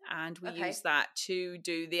studio. And we used that to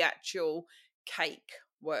do the actual cake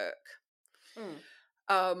work.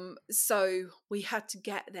 So we had to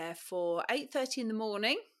get there for 8:30 in the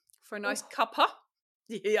morning for a nice cuppa.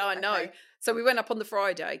 Yeah, I know. So we went up on the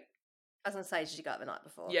Friday. I was going to say, did you go up the night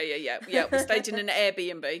before? Yeah. We stayed in an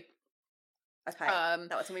Airbnb. Okay.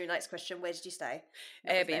 That was my next question. Where did you stay?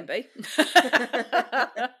 Airbnb.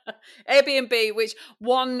 Airbnb, which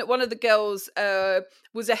one of the girls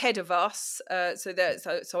was ahead of us.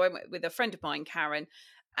 So I went with a friend of mine, Karen,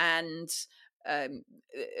 and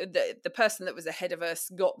the person that was ahead of us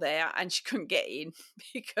got there and she couldn't get in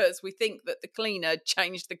because we think that the cleaner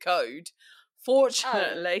changed the code.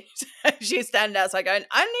 Fortunately, she's standing outside going,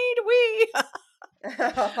 "I need a wee."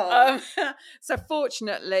 So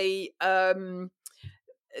fortunately, there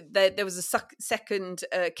was a second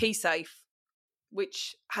key safe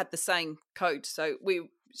which had the same code, so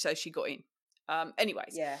she got in.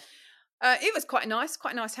 Anyways, it was quite a nice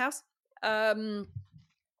house. And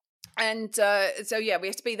so we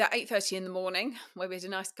had to be there 8:30 in the morning, where we had a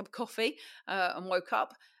nice cup of coffee and woke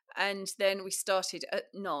up. And then we started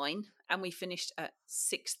at 9 and we finished at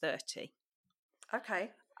 6:30.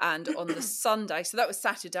 Okay. And on the Sunday, so that was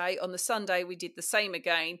Saturday, on the Sunday we did the same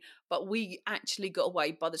again, but we actually got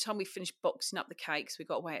away. By the time we finished boxing up the cakes, we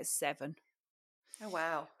got away at 7. Oh,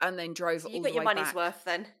 wow. And then drove all the way back. You got your money's worth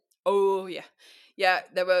then? Oh, yeah. Yeah,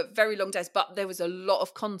 there were very long days, but there was a lot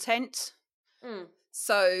of content.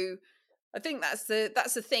 So I think that's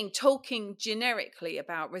the thing. Talking generically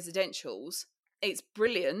about residentials, it's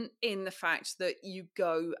brilliant in the fact that you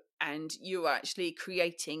go and you're actually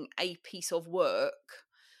creating a piece of work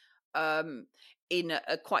in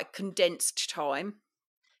a quite condensed time.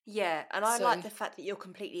 Yeah, and I like the fact that you're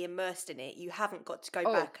completely immersed in it. You haven't got to go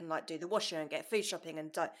back and do the washing and get food shopping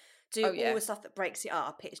and do all the stuff that breaks it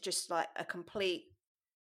up. It's just like a complete,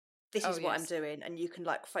 this is what I'm doing, and you can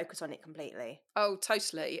focus on it completely. Oh,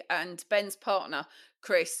 totally. And Ben's partner,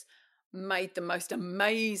 Chris, made the most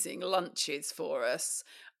amazing lunches for us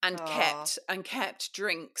and kept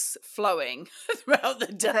drinks flowing throughout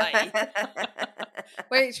the day,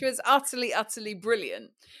 which was utterly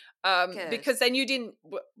brilliant. Because then you didn't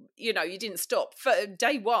stop. For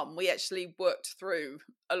day 1, we actually worked through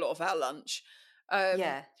a lot of our lunch.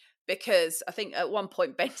 Because I think at one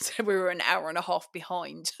point Ben said we were an hour and a half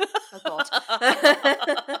behind. Oh God.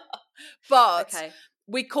 But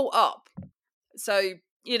we caught up. So,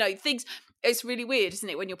 things, it's really weird, isn't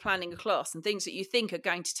it, when you're planning a class and things that you think are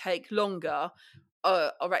going to take longer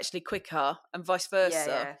are actually quicker and vice versa.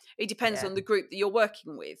 Yeah. It depends on the group that you're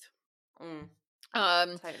working with.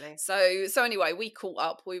 Totally. So anyway, we caught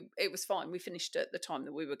up. It was fine. We finished at the time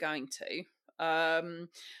that we were going to.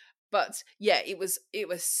 But yeah, it was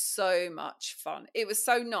so much fun. It was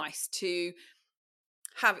so nice to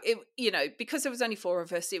have it, because there was only 4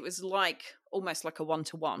 of us, it was almost like a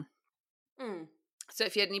 1-to-1. So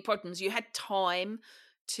if you had any problems, you had time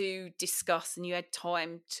to discuss and you had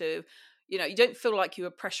time to, you don't feel like you were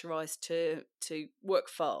pressurized to work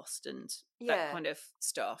fast and that kind of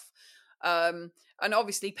stuff. And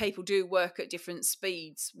obviously people do work at different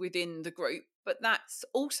speeds within the group, but that's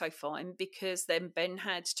also fine because then Ben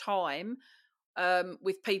had time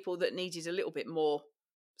with people that needed a little bit more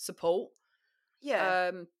support.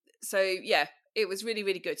 So yeah, it was really,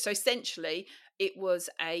 really good. So essentially it was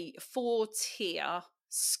a 4-tier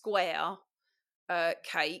square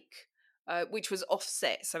cake, which was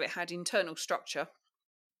offset. So it had internal structure.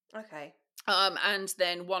 Okay. And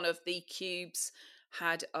then one of the cubes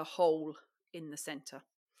had a hole in the centre.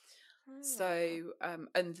 So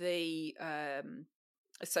and the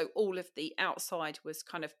so all of the outside was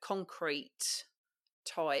kind of concrete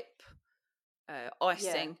type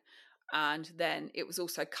icing, and then it was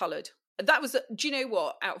also coloured. That was, do you know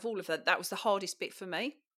what? Out of all of that, that was the hardest bit for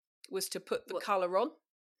me, was to put the colour on.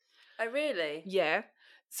 Oh, really? Yeah.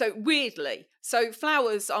 So weirdly, so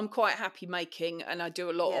flowers I'm quite happy making, and I do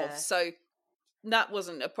a lot of. So that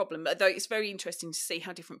wasn't a problem. Although it's very interesting to see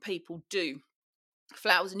how different people do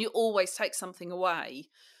flowers, and you always take something away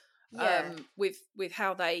with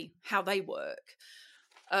how they work.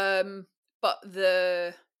 But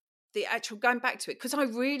the actual, going back to it, because I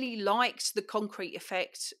really liked the concrete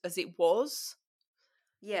effect as it was.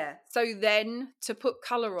 Yeah. So then to put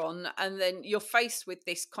colour on, and then you're faced with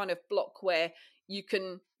this kind of block where you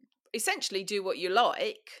can essentially do what you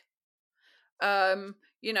like.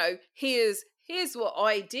 You know, here's what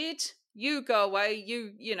I did. You go away.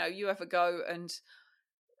 You have a go, and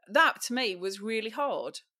that to me was really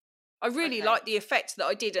hard. I really liked the effect that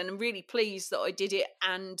I did, and I'm really pleased that I did it,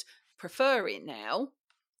 and prefer it now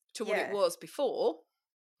to what it was before.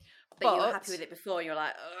 But you were happy with it before, and you're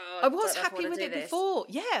like, I was happy with it before.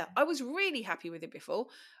 Yeah, I was really happy with it before.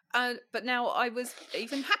 But now I was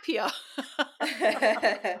even happier.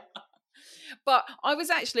 But I was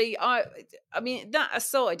actually, I mean, that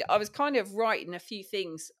aside, I was kind of writing a few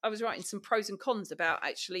things. I was writing some pros and cons about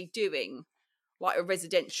actually doing like a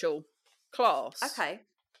residential class. Okay.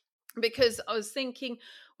 Because I was thinking,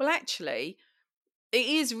 well, actually, it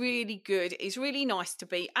is really good. It's really nice to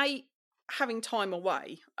be having time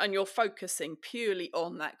away, and you're focusing purely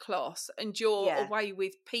on that class, and you're away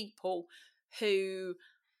with people who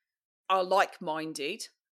are like-minded,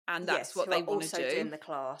 and that's what they want to do. Also doing the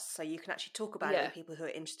class, so you can actually talk about it with people who are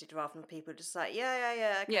interested, rather than people just like,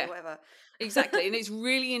 okay, whatever. Exactly. And it's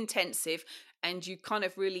really intensive, and you kind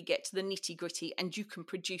of really get to the nitty-gritty, and you can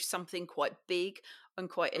produce something quite big and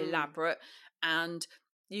quite elaborate, and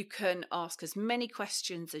you can ask as many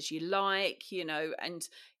questions as you like, and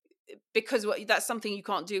because that's something you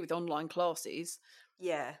can't do with online classes.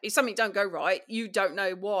 Yeah. If something don't go right, you don't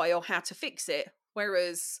know why or how to fix it.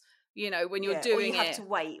 Whereas, when you're doing it, or you have to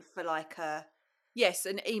wait for like an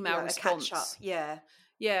email response. A catch up. Yeah.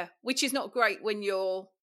 Yeah. Which is not great when you're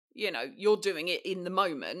doing it in the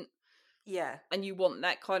moment. Yeah. And you want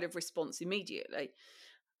that kind of response immediately.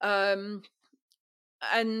 And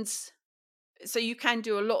so you can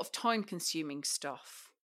do a lot of time consuming stuff.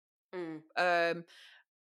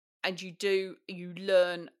 And you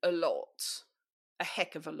learn a lot, a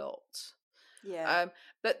heck of a lot. Yeah.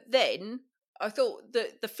 But then I thought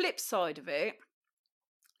that the flip side of it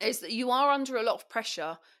is that you are under a lot of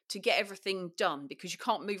pressure to get everything done, because you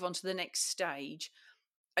can't move on to the next stage.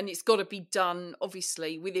 And it's got to be done,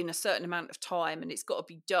 obviously, within a certain amount of time. And it's got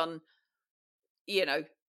to be done,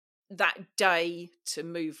 that day to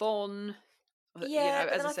move on. Yeah,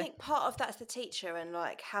 but then I think part of that's the teacher, and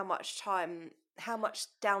like how much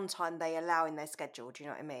downtime they allow in their schedule. Do you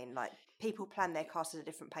know what I mean? Like, people plan their classes at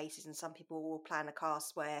different paces, and some people will plan a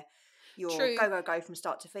class where you're go from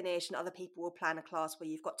start to finish, and other people will plan a class where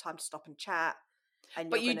you've got time to stop and chat.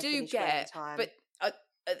 But you do get,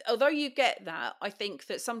 although you get that, I think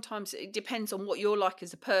that sometimes it depends on what you're like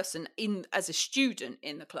as a person, as a student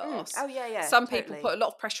in the class. Oh yeah. Some people put a lot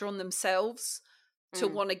of pressure on themselves to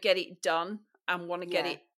want to get it done and want to get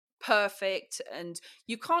it perfect, and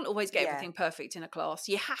you can't always get everything perfect in a class.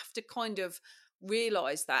 You have to kind of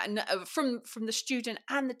realise that, and from the student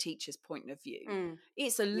and the teacher's point of view,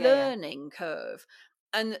 it's a learning curve.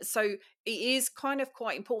 And so it is kind of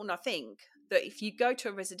quite important, I think, that if you go to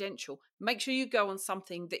a residential, make sure you go on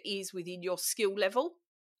something that is within your skill level.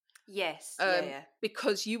 Yes.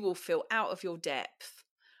 Because you will feel out of your depth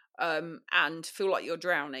and feel like you're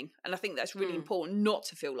drowning. And I think that's really important not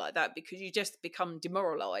to feel like that, because you just become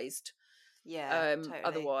demoralised. Yeah, totally.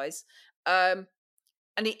 Otherwise. And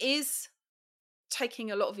it is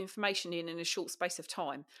taking a lot of information in a short space of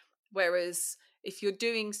time. Whereas if you're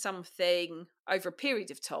doing something over a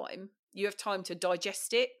period of time, you have time to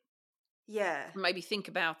digest it. Yeah. And maybe think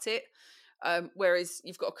about it. Whereas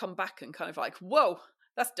you've got to come back and kind of like, whoa,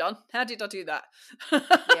 that's done. How did I do that?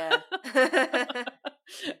 Yeah.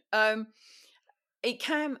 It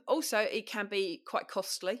can be quite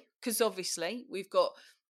costly, because obviously we've got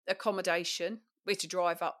accommodation. We have to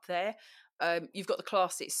drive up there. You've got the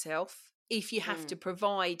class itself. If you have to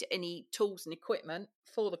provide any tools and equipment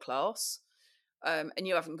for the class, and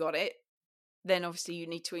you haven't got it, then obviously you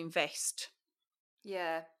need to invest.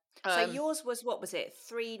 Yeah. So yours was, what was it?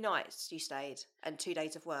 3 nights you stayed and 2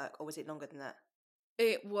 days of work, or was it longer than that?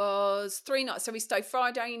 It was 3 nights. So we stayed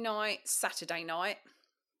Friday night, Saturday night.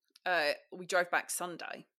 We drove back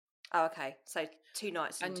Sunday. Oh, okay. So 2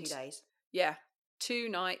 nights and And 2 days. yeah, 2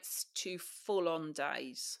 nights, 2 full-on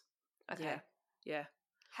days. Okay. Yeah.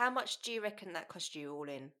 How much do you reckon that cost you all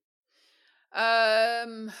in?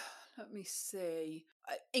 Let me see.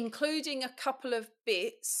 Including a couple of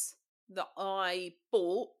bits that I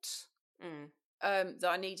bought, Mm. that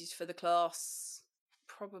I needed for the class,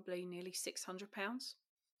 probably nearly £600.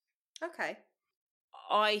 Okay.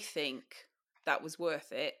 I think that was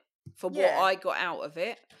worth it for what Yeah. I got out of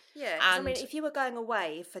it. Yeah, because I mean, And if you were going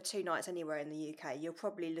away for 2 nights anywhere in the UK, you're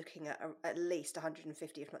probably looking at least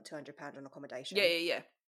 150, if not £200 on accommodation. yeah.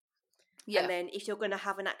 And then if you're going to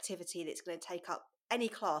have an activity that's going to take up any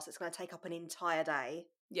class that's going to take up an entire day,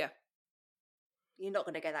 Yeah. you're not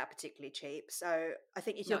going to get that particularly cheap. So I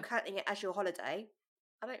think if you're No. counting it as your holiday,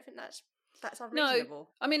 I don't think that's No,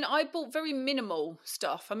 unreasonable. I mean, I bought very minimal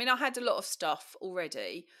stuff. I mean, I had a lot of stuff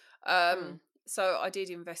already. So I did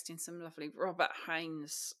invest in some lovely Robert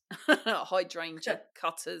Haynes hydrangea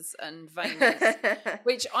cutters and veinings,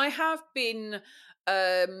 which I have been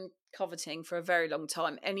coveting for a very long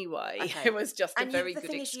time anyway. Okay. It was just a very the good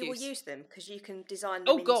thing excuse. is, you will use them because you can design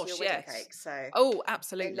them Oh into gosh, your wedding yes. cake. So Oh,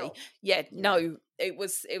 absolutely. not, Yeah, you know. no, it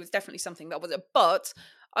was definitely something that was. But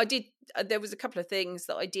I did. There was a couple of things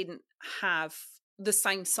that I didn't have the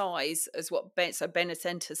same size as what Ben. So Ben had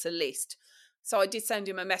sent us a list. So I did send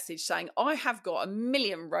him a message saying, I have got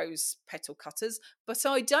 1,000,000 rose petal cutters, but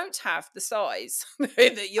I don't have the size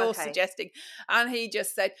that you're suggesting. And he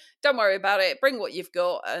just said, don't worry about it. Bring what you've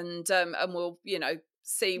got and we'll,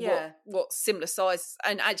 see what similar size.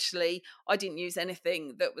 And actually, I didn't use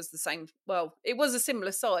anything that was the same. Well, it was a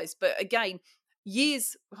similar size, but again,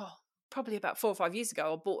 probably about 4 or 5 years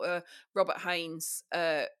ago, I bought a Robert Haynes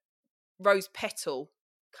rose petal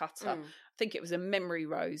cutter. I think it was a memory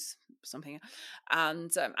rose or something,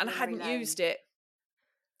 and I hadn't used it.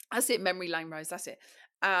 That's it, memory lane rose. That's it,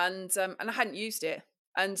 and I hadn't used it,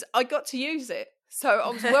 and I got to use it, so I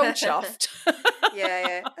was well chuffed.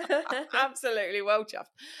 Yeah, Absolutely well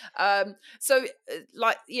chuffed. So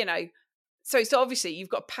So obviously you've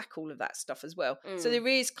got to pack all of that stuff as well. So there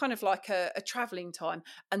is kind of like a travelling time,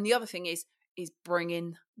 and the other thing is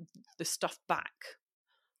bringing the stuff back.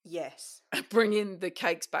 Yes. Bringing the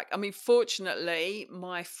cakes back. I mean, fortunately,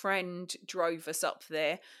 my friend drove us up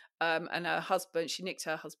there, and her husband, she nicked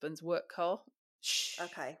her husband's work car.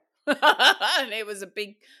 Okay. And it was a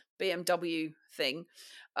big BMW thing,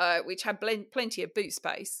 which had plenty of boot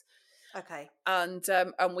space. Okay. And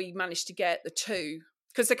we managed to get the two,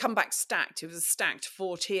 because they come back stacked. It was a stacked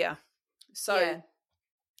 4-tier. So,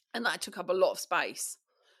 and that took up a lot of space.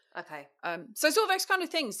 Okay. So it's all those kind of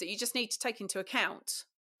things that you just need to take into account.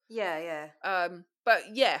 Yeah. But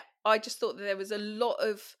yeah, I just thought that there was there's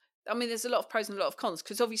a lot of pros and a lot of cons,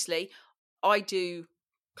 because obviously I do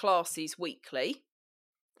classes weekly,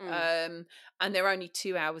 and they're only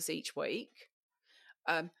 2 hours each week.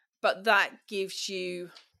 But that gives you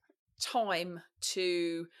time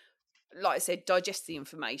to, like I said, digest the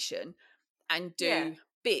information and do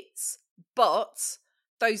bits. But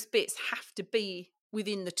those bits have to be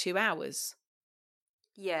within the 2 hours.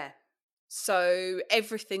 Yeah. So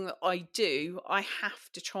everything that I do, I have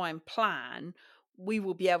to try and plan. We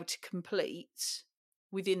will be able to complete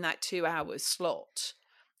within that 2 hours slot,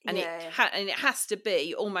 and it has to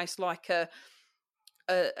be almost like a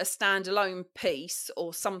standalone piece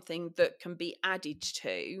or something that can be added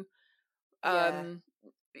to.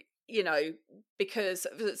 Because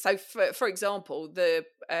so for example, the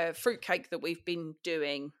fruitcake that we've been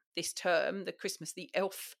doing this term, the Christmas, the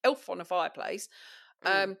elf on a fireplace.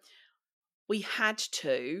 We had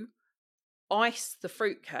to ice the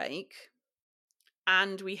fruitcake,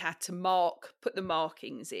 and we had to put the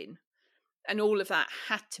markings in, and all of that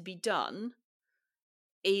had to be done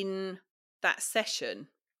in that session,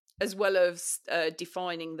 as well as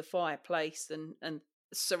defining the fireplace and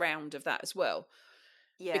surround of that as well.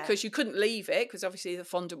 Yeah. Because you couldn't leave it, because obviously the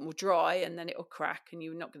fondant will dry and then it'll crack and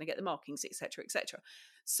you're not going to get the markings, etc., etc.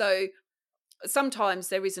 So sometimes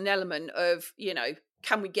there is an element of,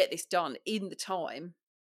 can we get this done in the time?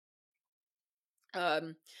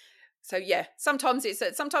 So yeah, sometimes it's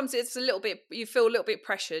a little bit, you feel a little bit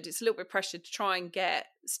pressured. It's a little bit pressured to try and get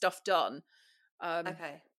stuff done.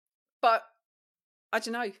 Okay. But I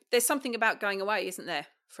don't know. There's something about going away, isn't there,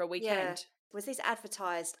 for a weekend? Yeah. Was this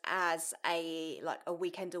advertised as a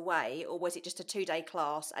weekend away, or was it just a 2-day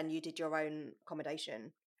class and you did your own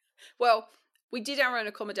accommodation? Well, we did our own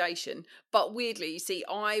accommodation, but weirdly, you see,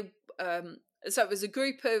 so it was a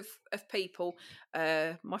group of people.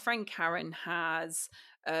 My friend Karen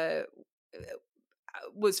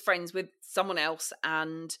was friends with someone else,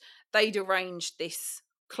 and they'd arranged this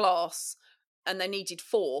class, and they needed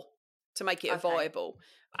 4 to make it Okay. viable.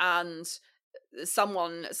 And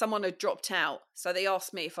someone had dropped out, so they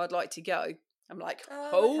asked me if I'd like to go. I'm like,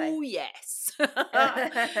 okay. Yes.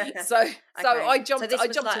 Okay. so I jumped. So this I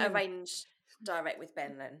was jumped like in. arranged direct with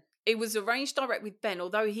Ben then. It was arranged direct with Ben,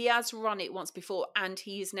 although he has run it once before, and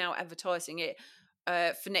he is now advertising it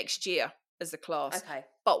for next year as a class. Okay.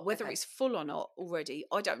 But whether it's full or not already,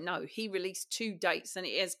 I don't know. He released 2 dates and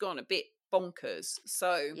it has gone a bit bonkers.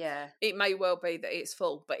 So Yeah. it may well be that it's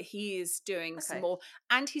full, but he is doing some more.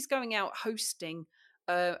 And he's going out hosting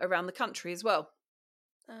around the country as well.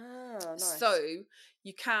 Oh, nice. So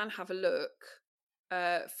you can have a look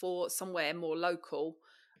for somewhere more local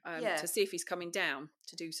to see if he's coming down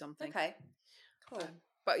to do something. Okay. Cool.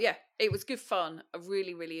 But yeah, it was good fun. I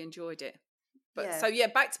really, really enjoyed it. But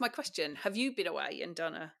back to my question. Have you been away and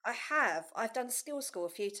done a... I have. I've done Skill School a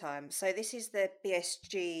few times. So this is the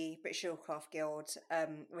BSG, British Shieldcraft Guild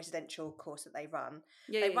residential course that they run.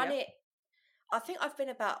 They run it, I think I've been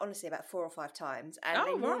about 4 or 5 times. And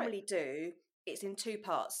they normally do, it's in 2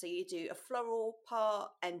 parts. So you do a floral part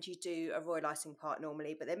and you do a royal icing part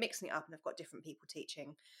normally, but they're mixing it up and they've got different people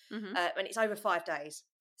teaching. Mm-hmm. And it's over 5 days.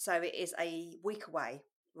 So it is a week away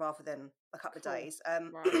rather than a couple of days.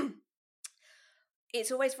 It's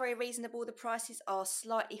always very reasonable. The prices are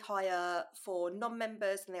slightly higher for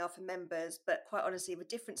non-members than they are for members, but quite honestly, the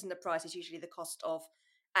difference in the price is usually the cost of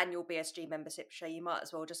annual BSG membership. So you might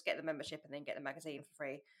as well just get the membership and then get the magazine for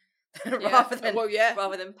free, rather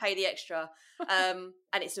than pay the extra. And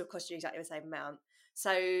it still costs you exactly the same amount.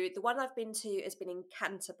 So the one I've been to has been in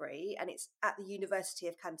Canterbury, and it's at the University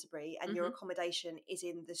of Canterbury, and your accommodation is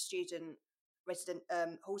in the student resident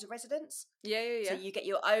halls of residence. So you get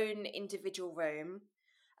your own individual room.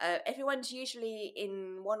 Everyone's usually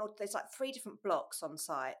in there's like 3 different blocks on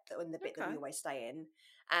site that in the bit that we always stay in,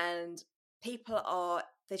 and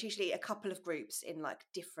there's usually a couple of groups in like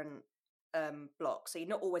different blocks, so you're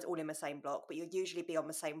not always all in the same block, but you'll usually be on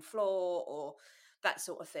the same floor or that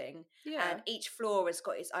sort of thing. And each floor has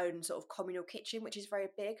got its own sort of communal kitchen, which is very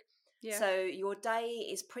big. So your day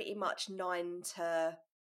is pretty much 9 to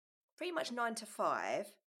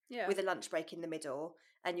 5, with a lunch break in the middle,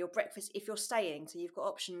 and your breakfast, if you're staying, so you've got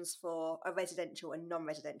options for a residential and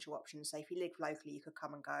non-residential options. So if you live locally, you could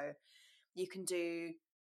come and go. You can do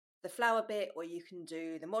the flower bit, or you can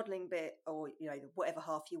do the modelling bit, or whatever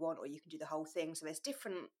half you want, or you can do the whole thing. So there's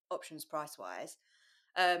different options price wise.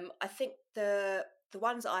 I think the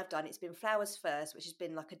ones that I've done, it's been flowers first, which has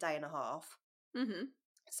been like a day and a half.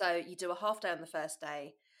 So you do a half day on the first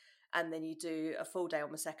day, and then you do a full day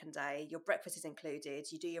on the second day. Your breakfast is included.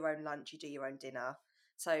 You do your own lunch, you do your own dinner.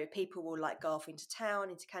 So people will like go off into town,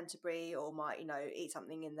 into Canterbury, or might, eat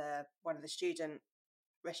something in one of the student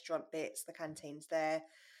restaurant bits, the canteens there.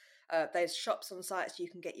 There's shops on site, so you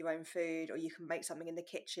can get your own food, or you can make something in the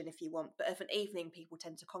kitchen if you want. But of an evening, people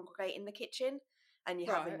tend to congregate in the kitchen, and you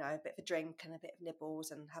have, a bit of a drink and a bit of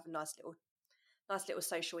nibbles, and have a nice little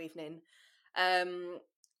social evening. And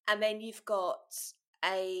then you've got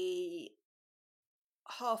a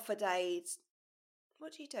half a day.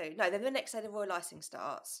 What do you do? No, then the next day the royal icing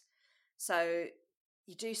starts. So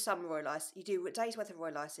you do some royal icing, you do a day's worth of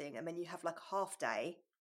royal icing, and then you have like a half day.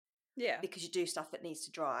 Because you do stuff that needs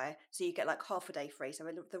to dry. So you get like half a day free. So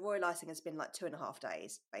the royal icing has been like 2.5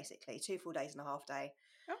 days, basically 2 full days and a half day.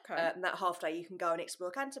 And that half day you can go and explore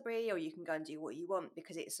Canterbury, or you can go and do what you want,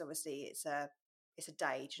 because it's a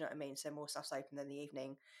day, do you know what I mean? So more stuff's open than the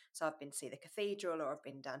evening. So I've been to see the cathedral, or I've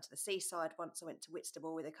been down to the seaside once. I went to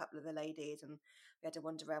Whitstable with a couple of the ladies, and we had to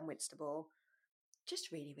wander around Whitstable.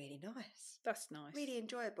 Just really, really nice. That's nice. Really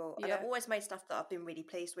enjoyable. And I've always made stuff that I've been really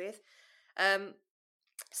pleased with.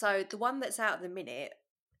 So the one that's out at the minute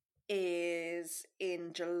is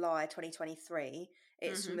in July 2023.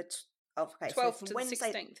 It's from the 12th to the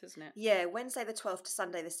 16th, isn't it? Yeah, Wednesday the 12th to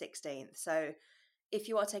Sunday the 16th. So if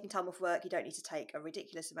you are taking time off work, you don't need to take a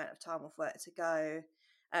ridiculous amount of time off work to go.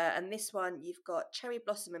 And this one, you've got Cherry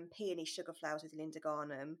Blossom and Peony Sugar Flowers with Linda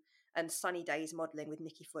Garnham, and Sunny Days Modelling with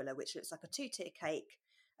Nikki Fuller, which looks like a 2-tier cake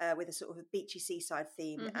with a sort of a beachy seaside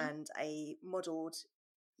theme, and a modelled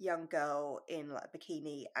young girl in like a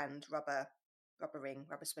bikini and rubber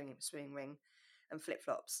swimming ring and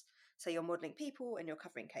flip-flops. So you're modelling people and you're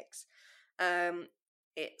covering cakes.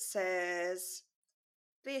 It says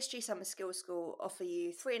BSG Summer Skills School offer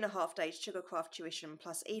you 3.5 days sugarcraft tuition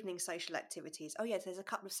plus evening social activities. Oh yes, there's a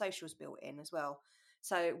couple of socials built in as well.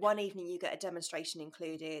 So one evening you get a demonstration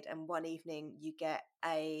included, and one evening you get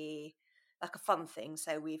a fun thing.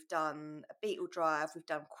 So we've done a beetle drive, we've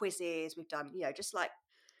done quizzes, we've done just like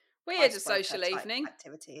we had a social evening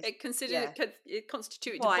activities. It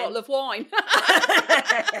constituted Wine. a bottle of wine.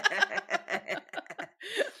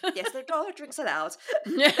 Yes, the drinks allowed.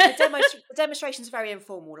 But the demonstration's very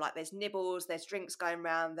informal. Like there's nibbles, there's drinks going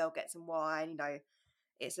round. They'll get some wine. You know,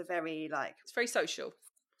 it's a very it's very social.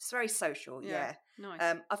 It's very social. Yeah.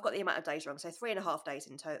 Nice. I've got the amount of days wrong, so 3.5 days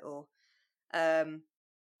in total.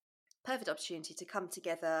 Perfect opportunity to come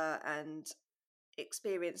together and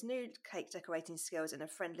experience new cake decorating skills in a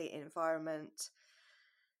friendly environment.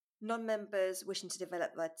 Non-members wishing to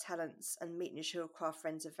develop their talents and meet new Sugarcraft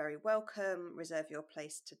friends are very welcome. Reserve your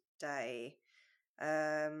place today.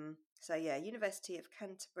 So yeah, University of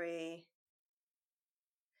Canterbury.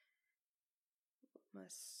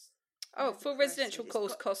 For residential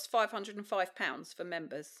course costs £505 for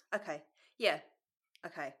members. Okay. Yeah.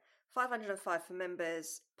 Okay. 505 for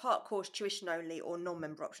members. Part course tuition only or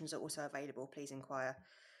non-member options are also available. Please inquire.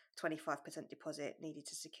 25% deposit needed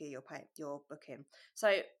to secure your booking.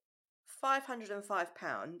 So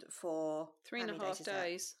 £505 for 3.5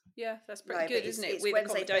 days. Yeah, that's pretty good, isn't it? It's with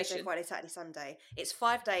Wednesday, accommodation. Thursday, Friday, Saturday, Sunday. It's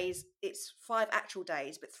 5 days. It's 5 actual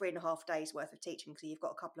days, but 3.5 days worth of teaching. So you've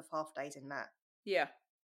got a couple of half days in that. Yeah.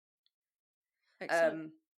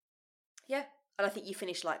 Excellent. Yeah, and I think you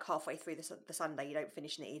finish like halfway through the Sunday. You don't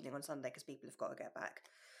finish in the evening on Sunday because people have got to get back.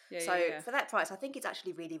 For that price, I think it's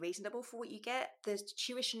actually really reasonable for what you get. The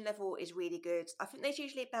tuition level is really good. I think there's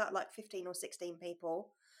usually about like 15 or 16 people,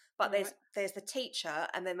 but there's the teacher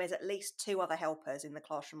and then there's at least 2 other helpers in the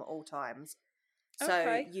classroom at all times.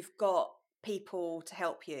 So you've got people to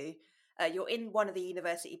help you. You're in one of the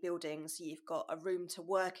university buildings, so you've got a room to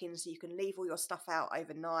work in, so you can leave all your stuff out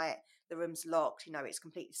overnight. The room's locked, you know, it's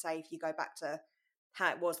completely safe. You go back to how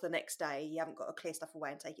it was the next day. You haven't got to clear stuff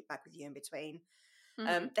away and take it back with you in between.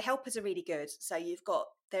 Mm-hmm. The helpers are really good. So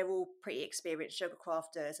they're all pretty experienced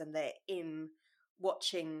Sugarcrafters and they're in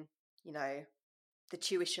watching, you know, the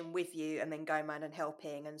tuition with you and then going around and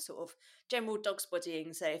helping and sort of general dog's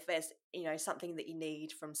bodying. So if there's, you know, something that you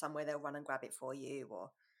need from somewhere, they'll run and grab it for you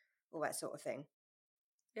or all that sort of thing.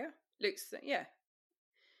 Yeah. It's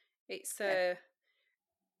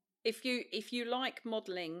if you like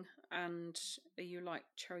modelling and you like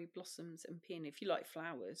cherry blossoms and peony, if you like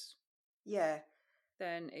flowers,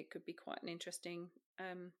 then it could be quite an interesting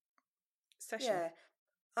session. Yeah.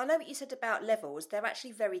 I know what you said about levels. They're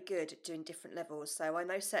actually very good at doing different levels. So I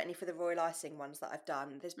know certainly for the royal icing ones that I've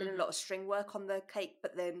done, there's been a lot of string work on the cake,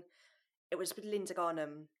 but then it was with Linda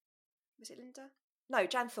Garnham. Was it Linda? No,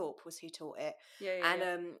 Jan Thorpe was who taught it.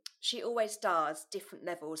 And she always does different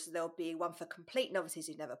levels. So there'll be one for complete novices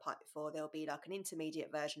who've never piped before. There'll be like an intermediate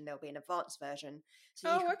version. There'll be an advanced version.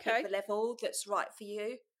 So you can pick the level that's right for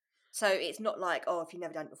you. So it's not like, oh, if you've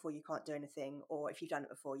never done it before, you can't do anything. Or if you've done it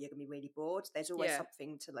before, you're going to be really bored. There's always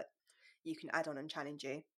something to like you can add on and challenge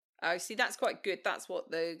you. Oh, see, that's quite good. That's what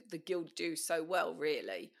the guild do so well,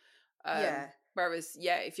 really. Whereas,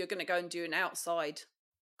 if you're going to go and do an outside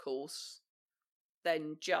course,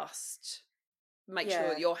 then just make sure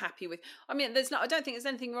that you're happy with. I mean, I don't think there's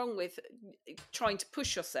anything wrong with trying to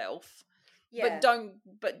push yourself, but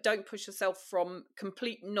don't push yourself from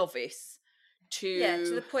complete novice to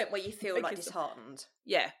the point where you feel like disheartened.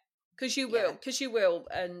 Yeah, because you will,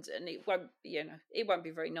 and it won't. You know, it won't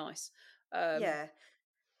be very nice.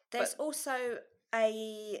 There's also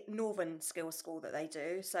a Northern Skills School that they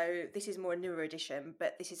do. So this is more a newer edition,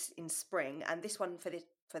 but this is in spring, and this one for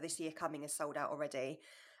this year coming is sold out already.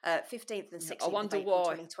 15th and 16th of April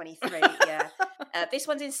 2023. This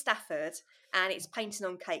one's in Stafford, and it's painting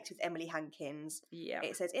on cakes with Emily Hankins.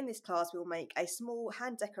 It says, in this class we will make a small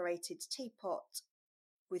hand-decorated teapot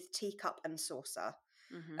with teacup and saucer.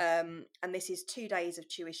 And this is 2 days of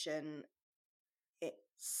tuition. It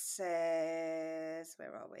says,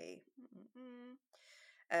 where are we?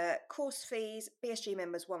 Course fees, BSG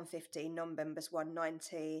members £150, non-members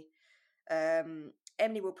 £190.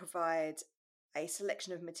 Emily will provide a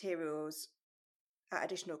selection of materials at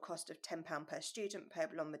additional cost of £10 per student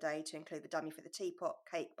payable on the day to include the dummy for the teapot,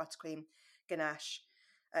 cake, buttercream, ganache.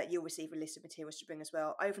 You'll receive a list of materials to bring as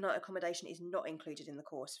well. Overnight accommodation is not included in the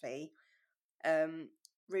course fee.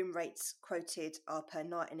 Room rates quoted are per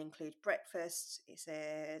night and include breakfast. It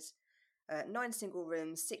says 9 single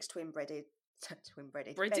rooms, 6 twin-bedded.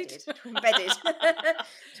 Bedded? Twin-bedded.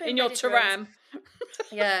 In your Taram.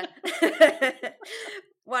 Yeah.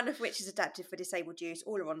 One of which is adapted for disabled use.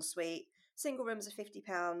 All are en suite. Single rooms are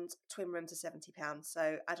 £50, twin rooms are £70.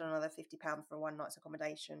 So add on another £50 for one night's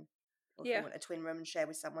accommodation. Or if you want a twin room and share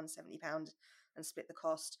with someone, £70 and split the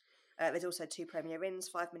cost. There's also 2 Premier Inns,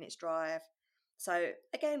 5 minutes drive. So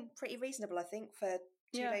again, pretty reasonable, I think, for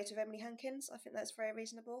 2 days of Emily Hankins. I think that's very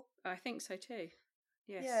reasonable. I think so too.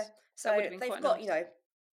 Yes. Yeah. So they've got,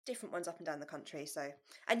 different ones up and down the country. So,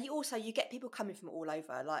 and you get people coming from all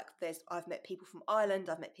over. Like I've met people from Ireland,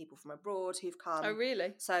 I've met people from abroad who've come. Oh,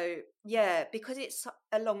 really? So yeah, because it's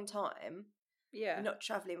a long time. Yeah. You're not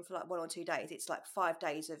travelling for like 1 or 2 days. It's like 5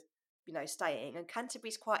 days of staying. And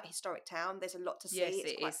Canterbury's quite a historic town. There's a lot to see. Yes,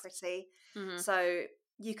 it's quite pretty. Mm-hmm. So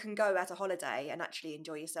you can go as a holiday and actually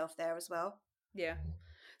enjoy yourself there as well. Yeah.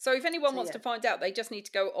 So if anyone wants to find out, they just need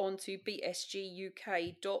to go on to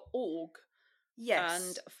bsguk.org. Yes.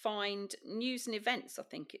 And find news and events, I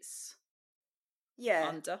think it's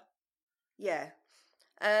under. Yeah.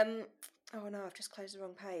 Oh no, I've just closed the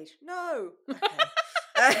wrong page. No. Okay.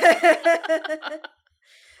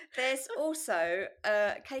 There's also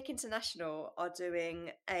Cake International are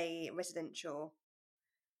doing a residential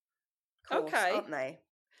course, aren't they?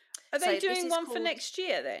 Are they doing one for next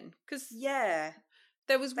year then? Because there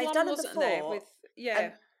was one, wasn't there? With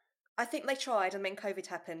I think they tried, and then COVID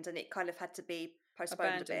happened, and it kind of had to be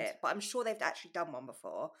postponed a bit. But I'm sure they've actually done one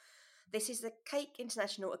before. This is the Cake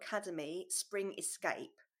International Academy Spring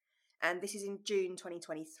Escape, and this is in June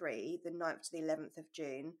 2023, the 9th to the 11th of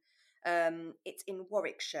June. It's in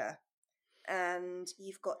Warwickshire, and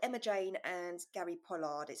you've got Emma Jane and Gary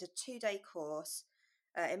Pollard. It's a 2-day course,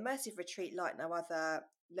 immersive retreat like no other,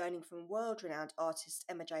 learning from world-renowned artists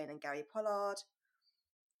Emma Jane and Gary Pollard.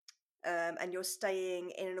 And you're staying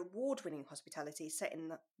in an award-winning hospitality set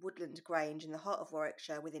in Woodland Grange in the heart of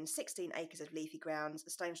Warwickshire, within 16 acres of leafy grounds, a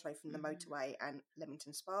stone's throw from the motorway and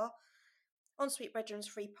Leamington Spa. Ensuite bedrooms,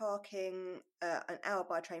 free parking, an hour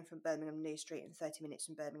by train from Birmingham New Street and 30 minutes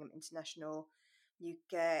from Birmingham International. You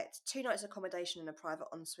get 2 nights accommodation in a private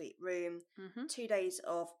ensuite room, 2 days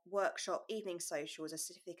of workshop, evening socials, a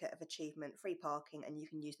certificate of achievement, free parking, and you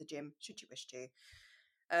can use the gym should you wish to.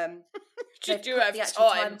 Should you have the actual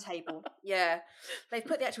timetable? Yeah, they've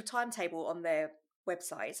put the actual timetable on their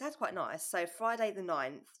website. It sounds quite nice. So Friday the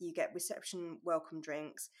 9th, you get reception, welcome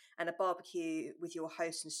drinks, and a barbecue with your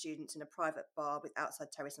hosts and students in a private bar with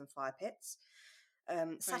outside terrace and fire pits.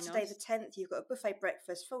 Saturday the 10th, you've got a buffet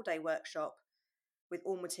breakfast, full day workshop with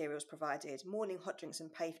all materials provided, morning hot drinks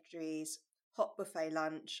and pastries, hot buffet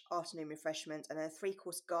lunch, afternoon refreshment, and a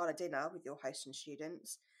 3-course gala dinner with your hosts and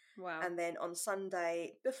students. Wow. And then on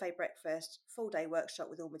Sunday, buffet breakfast, full day workshop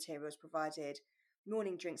with all materials provided,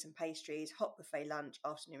 morning drinks and pastries, hot buffet lunch,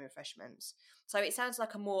 afternoon refreshments. So it sounds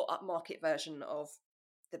like a more upmarket version of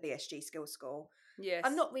the BSG Skills School. Yes.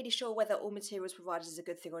 I'm not really sure whether all materials provided is a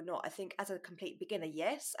good thing or not. I think as a complete beginner,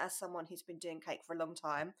 yes. As someone who's been doing cake for a long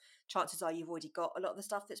time, chances are you've already got a lot of the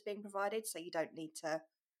stuff that's being provided, so you don't need to.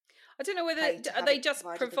 I don't know whether are they just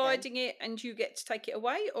providing it and you get to take it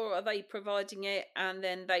away, or are they providing it and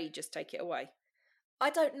then they just take it away? I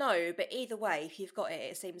don't know, but either way, if you've got it,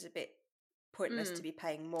 it seems a bit pointless to be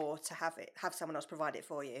paying more to have someone else provide it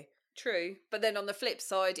for you. True, but then on the flip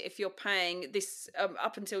side, if you're paying this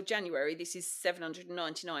up until January, this is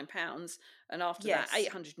 £799, and after that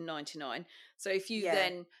 £899. So if you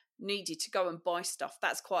then needed to go and buy stuff,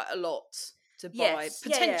 that's quite a lot to buy,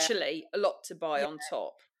 potentially a lot to buy on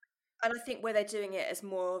top. And I think where they're doing it as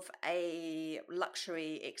more of a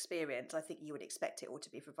luxury experience, I think you would expect it all to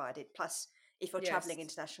be provided. Plus, if you're travelling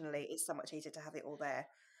internationally, it's so much easier to have it all there.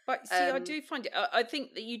 But see, I do find it, I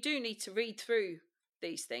think that you do need to read through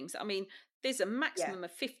these things. I mean, there's a maximum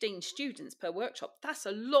of 15 students per workshop. That's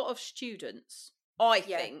a lot of students, I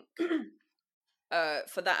think,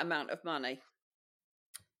 for that amount of money.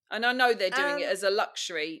 And I know they're doing it as a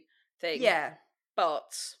luxury thing. Yeah.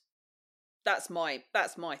 But that's my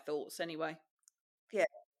thoughts anyway. Yeah.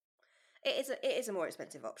 It is a more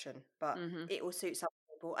expensive option, but it will suit some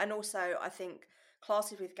people. And also, I think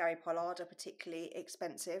classes with Gary Pollard are particularly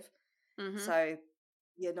expensive. So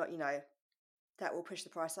you're not, that will push the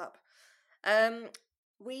price up.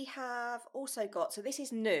 We have also got, so this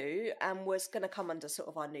is new and was going to come under sort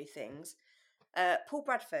of our new things. Paul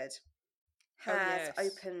Bradford has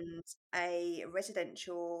opened a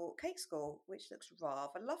residential cake school, which looks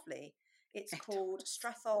rather lovely. It's called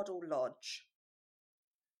Strathardle Lodge.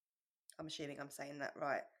 I'm assuming I'm saying that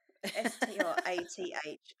right.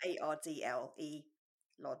 STRATHARDLE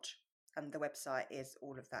Lodge. And the website is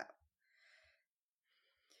all of that.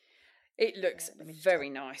 It looks very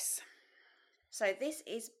nice. So this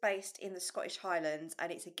is based in the Scottish Highlands,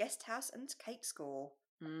 and it's a guest house and cake school.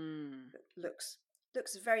 Looks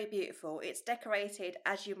very beautiful. It's decorated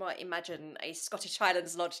as you might imagine a Scottish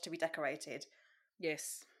Highlands lodge to be decorated.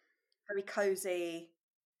 Yes. Very cosy,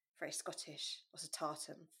 very Scottish. What's a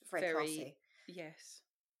tartan? Very classy. Yes.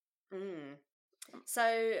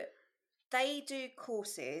 So they do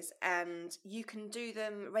courses, and you can do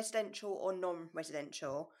them residential or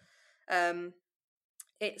non-residential.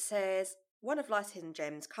 It says one of life's hidden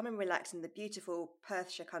gems. Come and relax in the beautiful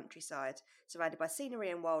Perthshire countryside, surrounded by scenery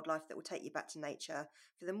and wildlife that will take you back to nature.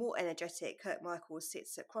 For the more energetic, Kirkmichael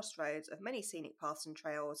sits at crossroads of many scenic paths and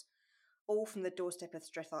trails, all from the doorstep of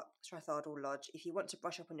Strathardle Lodge. If you want to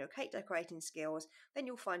brush up on your cake decorating skills, then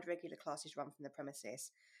you'll find regular classes run from the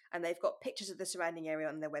premises. And they've got pictures of the surrounding area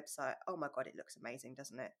on their website. Oh my God, it looks amazing,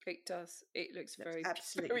 doesn't it? It does. It looks very,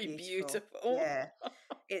 absolutely very beautiful. beautiful. Yeah.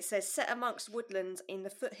 It says, set amongst woodlands in the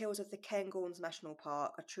foothills of the Cairngorms National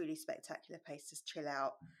Park, a truly spectacular place to chill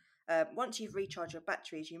out. Once you've recharged your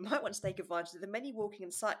batteries, you might want to take advantage of the many walking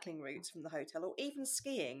and cycling routes from the hotel, or even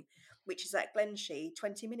skiing, which is at Glenshee,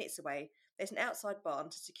 20 minutes away. There's an outside barn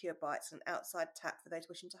to secure bikes and an outside tap for those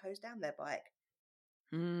wishing to hose down their bike.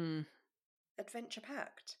 Adventure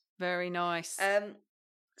packed. Very nice.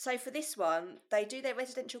 So for this one, they do their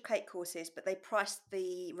residential cake courses, but they price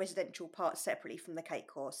the residential part separately from the cake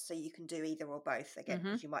course, so you can do either or both, again,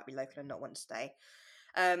 because you might be local and not want to stay.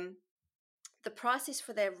 The prices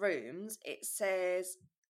for their rooms, it says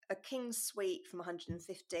a king suite from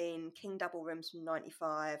 115, king double rooms from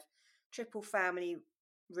 95, triple family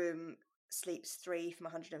room sleeps 3 from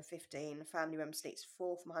 115, family room sleeps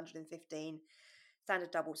 4 from 115,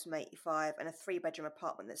 standard doubles from 85, and a 3-bedroom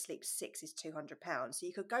apartment that sleeps 6 is £200. So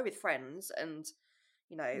you could go with friends and,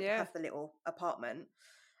 have the little apartment.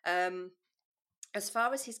 As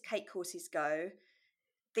far as his cake courses go,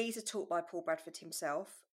 these are taught by Paul Bradford himself.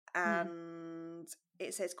 And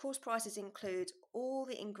it says course prices include all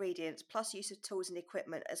the ingredients plus use of tools and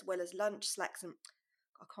equipment, as well as lunch, snacks, and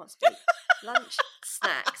I can't speak. Lunch,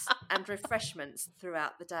 snacks, and refreshments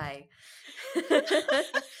throughout the day.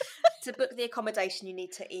 To book the accommodation, you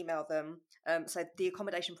need to email them. So the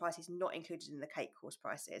accommodation price is not included in the cake course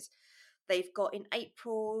prices. They've got in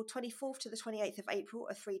April, 24th to the 28th of April,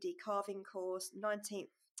 a 3D carving course,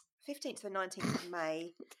 15th to the 19th of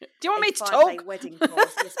May. Do you want me to talk? A 5-day wedding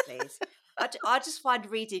course, yes, please. I just find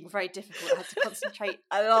reading very difficult. I have to concentrate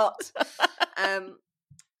a lot. And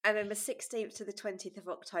then the 16th to the 20th of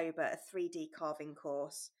October, a 3D carving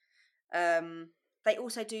course. They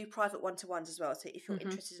also do private one-to-ones as well. So if you're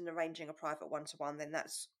interested in arranging a private one-to-one, then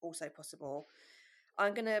that's also possible.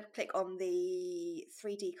 I'm going to click on the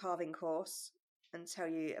 3D carving course and tell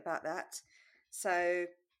you about that. So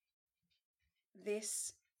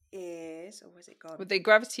this is, where's it gone? With the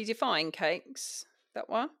gravity defying cakes, that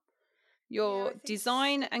one. You'll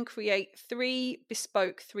design and create 3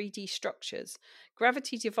 bespoke 3D structures.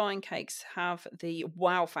 Gravity defying cakes have the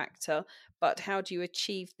wow factor, but how do you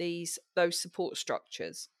achieve those support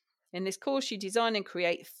structures? In this course, you design and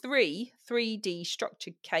create 3 3D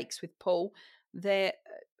structured cakes with Paul there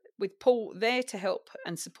to help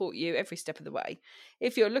and support you every step of the way.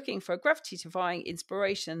 If you're looking for a gravity defying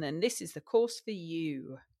inspiration, then this is the course for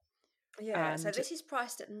you. Yeah, so this is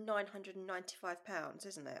priced at £995,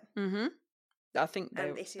 isn't it? Mm-hmm. I think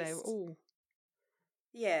they're all.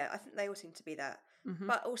 Yeah, I think they all seem to be that. Mm-hmm.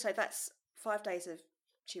 But also, that's 5 days of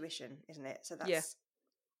tuition, isn't it? So that's,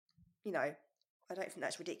 I don't think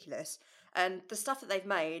that's ridiculous. And the stuff that they've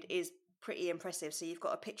made is pretty impressive. So you've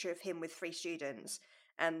got a picture of him with 3 students,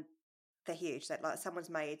 and they're huge. They're like someone's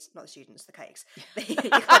made, not the students, the cakes. You can see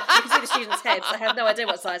the students' heads. I have no idea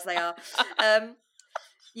what size they are.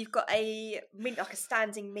 You've got a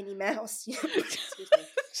standing Minnie Mouse. Excuse me.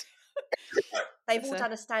 They've all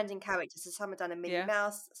done a standing character. So some have done a Minnie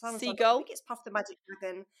Mouse. Someone's seagull. I think it's Puff the Magic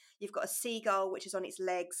Dragon. You've got a seagull, which is on its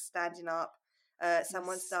legs, standing up.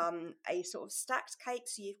 Someone's done a sort of stacked cake.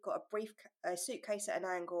 So you've got a suitcase at an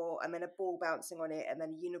angle, and then a ball bouncing on it, and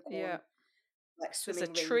then a unicorn like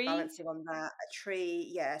swimming ring balancing on that. A tree.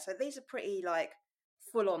 Yeah. So these are pretty like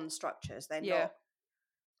full-on structures. They're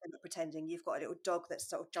not pretending. You've got a little dog that's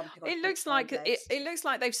sort of jumping on it looks like it looks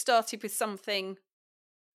like they've started with something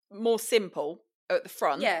more simple at the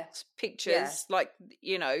front, pictures like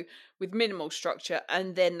with minimal structure,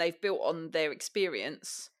 and then they've built on their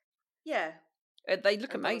experience. They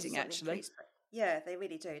look amazing, actually. Yeah, they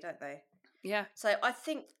really do, don't they? Yeah. So I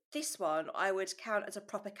think this one I would count as a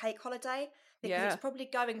proper cake holiday, because it's probably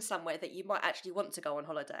going somewhere that you might actually want to go on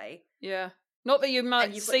holiday. Yeah. Not that you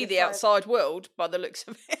might see the outside world by the looks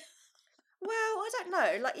of it. Well, I don't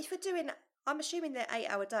know. Like if you're doing, I'm assuming they're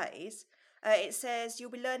 8-hour days. It says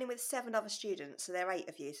you'll be learning with 7 other students, so there are 8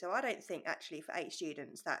 of you. So I don't think actually for 8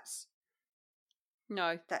 students that's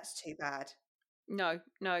too bad. No.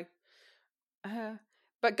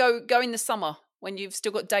 But go in the summer when you've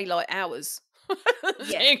still got daylight hours.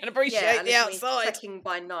 So you can appreciate the outside. Trekking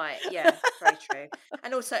by night, very true.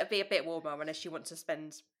 And also it'd be a bit warmer unless you want to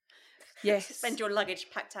spend your luggage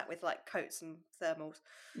packed out with like coats and thermals.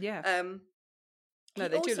 Yeah. No,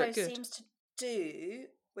 they do look good. Seems to do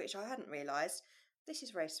which I hadn't realised. This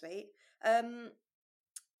is very sweet.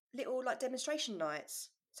 Little like demonstration nights.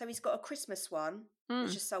 So he's got a Christmas one,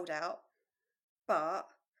 which is sold out, but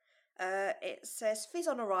it says fizz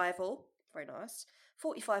on arrival. Very nice.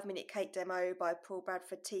 45-minute cake demo by Paul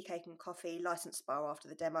Bradford, tea, cake and coffee, licensed bar after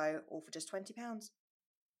the demo, all for just £20.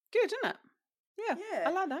 Good, isn't it? Yeah,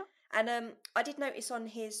 I like that. And I did notice on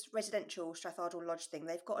his residential Strathardle Lodge thing,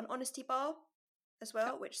 they've got an honesty bar as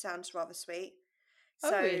well, which sounds rather sweet.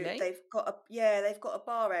 So really? they've got a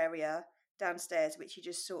bar area downstairs, which you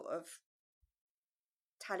just sort of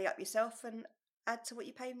tally up yourself and add to what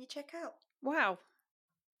you pay when you check out. Wow.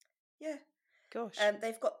 Yeah. Gosh.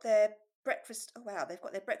 They've got their breakfast. Oh wow, they've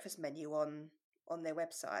got their breakfast menu on their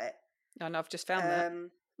website. And I've just found that.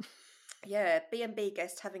 Yeah, B&B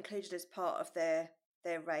guests have included as part of their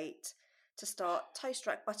rate to start toast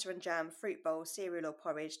rack, butter and jam, fruit bowl, cereal or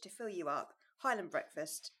porridge to fill you up. Highland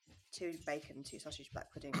breakfast, 2 bacon, 2 sausage,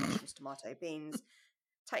 black pudding, mushrooms, tomato, beans,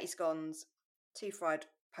 tatty scones, 2 fried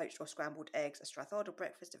poached or scrambled eggs, a Strathardle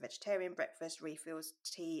breakfast, a vegetarian breakfast, refills,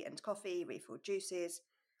 tea and coffee, refilled juices.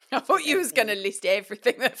 I thought you was going to list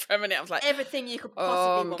everything there for a minute. I was like, everything you could possibly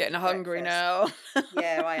want. I'm getting hungry now.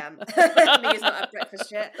 Yeah, I am. Mia's not had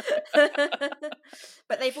breakfast yet.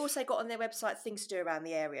 But they've also got on their website things to do around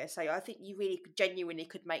the area. So I think you really genuinely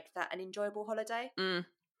could make that an enjoyable holiday.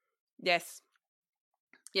 Yes.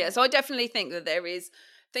 Yeah, so I definitely think that there is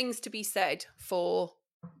things to be said for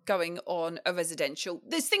going on a residential.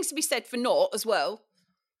 There's things to be said for not as well.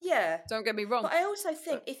 Yeah. Don't get me wrong. But I also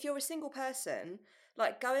think if you're a single person,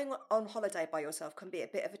 like going on holiday by yourself can be a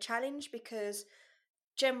bit of a challenge because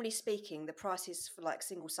generally speaking, the prices for like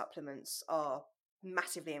single supplements are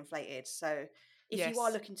massively inflated. So if you are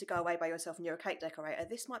looking to go away by yourself and you're a cake decorator,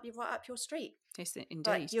 this might be right up your street. Yes, indeed.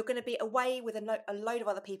 Like you're going to be away with a load of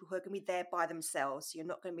other people who are going to be there by themselves. So you're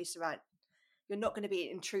not going to be You're not going to be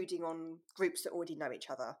intruding on groups that already know each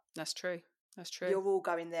other. That's true. That's true. You're all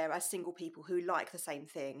going there as single people who like the same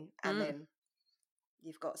thing, and then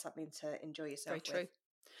you've got something to enjoy yourself with. Very true.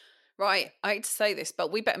 Right, I hate to say this,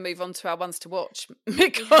 but we better move on to our ones to watch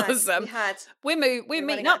because we're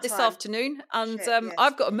meeting up this afternoon, and yes.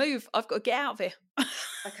 I've got to move. I've got to get out of here.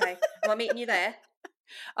 Okay, am I meeting you there?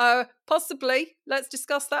 Possibly. Let's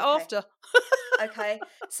discuss that after. Okay,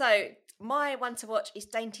 so my one to watch is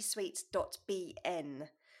daintysweets.bn.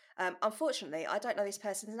 Unfortunately, I don't know this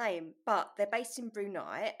person's name, but they're based in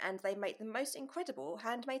Brunei and they make the most incredible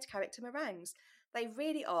handmade character meringues. They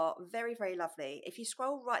really are very, very lovely. If you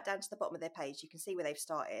scroll right down to the bottom of their page, you can see where they've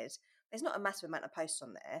started. There's not a massive amount of posts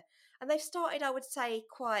on there. And they've started, I would say,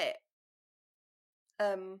 quite,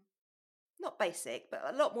 not basic, but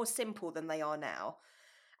a lot more simple than they are now.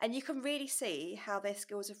 And you can really see how their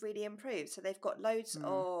skills have really improved. So they've got loads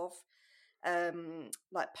of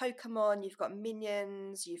like Pokemon, you've got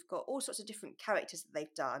minions, you've got all sorts of different characters that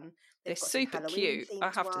they've done. They're super cute, I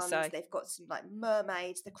have to say. They've got some like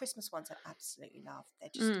mermaids. The Christmas ones I absolutely love. They're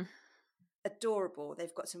just adorable.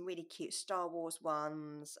 They've got some really cute Star Wars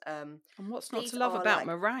ones. And what's not to love about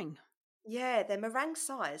meringue? Yeah, they're meringue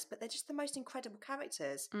size, but they're just the most incredible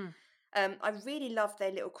characters. I really love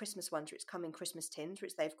their little Christmas ones, which come in Christmas tins,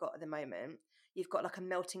 which they've got at the moment. You've got like a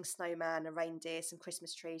melting snowman, a reindeer, some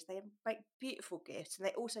Christmas trees. They make beautiful gifts, and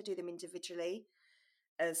they also do them individually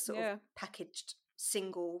as sort of packaged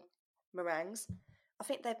single meringues. I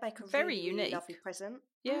think they'd make a very unique, really lovely present.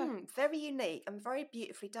 Yeah, very unique and very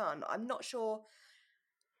beautifully done. I'm not sure.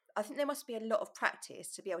 I think there must be a lot of practice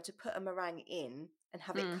to be able to put a meringue in and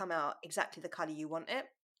have it come out exactly the colour you want it.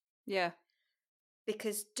 Yeah.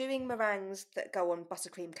 Because doing meringues that go on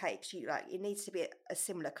buttercream cakes, it needs to be a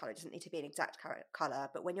similar colour. It doesn't need to be an exact colour.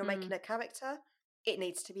 But when you're making a character, it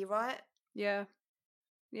needs to be right. Yeah.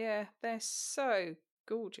 Yeah, they're so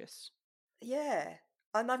gorgeous. Yeah.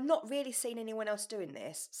 And I've not really seen anyone else doing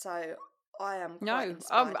this, so I am quite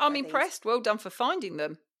inspired. I'm impressed. Well done for finding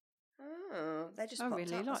them. Oh, they just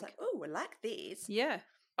popped up. I was like, oh, I like these. Yeah.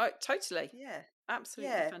 Totally. Yeah.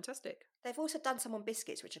 Absolutely fantastic. They've also done some on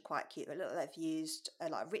biscuits, which are quite cute. They look like they've used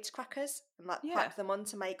like Ritz crackers and like pipe them on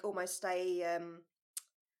to make almost a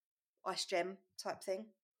ice gem type thing,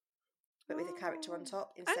 but with a character on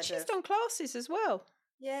top. And she's done classes as well.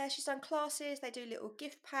 Yeah, she's done classes. They do little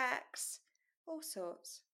gift packs, all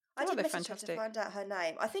sorts. I did message her to find out her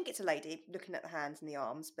name. I think it's a lady, looking at the hands and the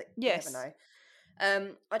arms, but you never know.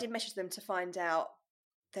 I did message them to find out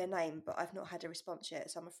their name, but I've not had a response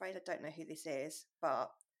yet, so I'm afraid I don't know who this is.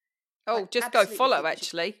 But just go follow,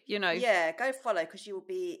 actually. Yeah, go follow because you will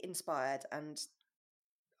be inspired. And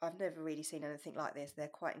I've never really seen anything like this. They're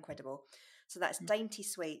quite incredible. So that's Dainty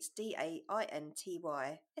Sweets,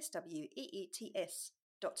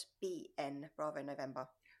 DAINTYSWEETS.BN, Bravo November.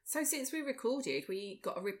 So since we recorded, we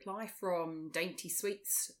got a reply from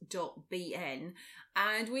daintysweets.bn,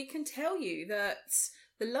 and we can tell you that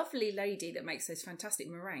the lovely lady that makes those fantastic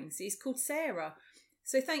meringues is called Sarah.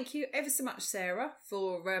 So thank you ever so much, Sarah,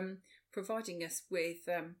 for providing us with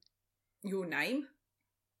your name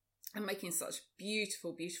and making such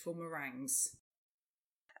beautiful, beautiful meringues.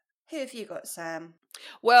 Who have you got, Sam?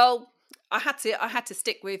 Well, I had to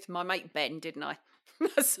stick with my mate Ben, didn't I?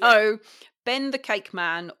 So Ben the Cake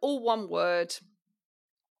Man, all one word,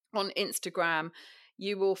 on Instagram.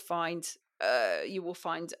 You will find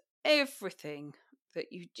everything that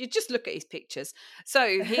you just look at his pictures.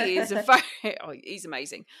 So he is he's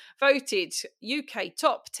amazing. Voted UK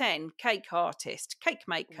top 10 cake artist, cake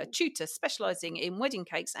maker, tutor specialising in wedding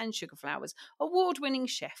cakes and sugar flowers, award-winning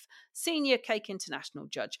chef, senior cake international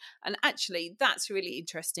judge. And actually that's really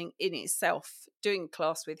interesting in itself, doing a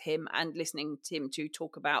class with him and listening to him to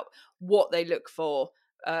talk about what they look for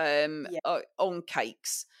on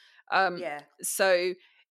cakes. So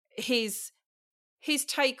his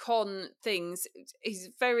take on things is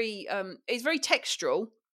very textural.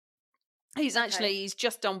 He's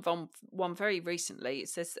just done one very recently. It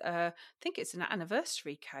says I think it's an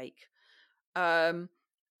anniversary cake, or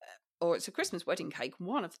it's a Christmas wedding cake.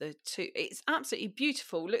 One of the two. It's absolutely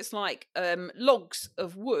beautiful. Looks like logs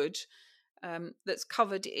of wood that's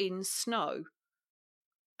covered in snow,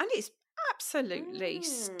 and it's absolutely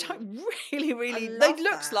really. It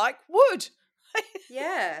looks like wood.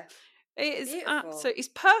 Yeah. It is it's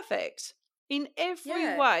perfect in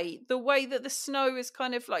every way. The way that the snow is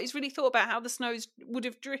kind of like, he's really thought about how the snow would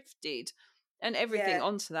have drifted and everything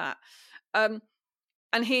onto that. And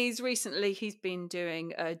he's been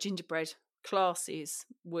doing gingerbread classes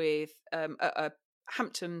with at a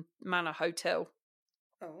Hampton Manor Hotel.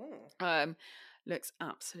 Looks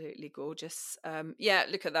absolutely gorgeous.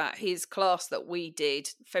 Look at that. His class that we did,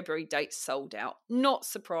 February date, sold out. Not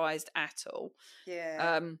surprised at all.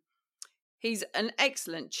 Yeah. He's an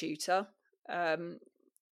excellent tutor.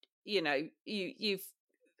 You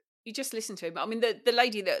just listen to him. I mean,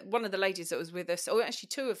 one of the ladies that was with us, or actually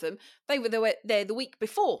two of them, they were there the week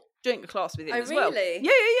before doing a class with him as well. Really?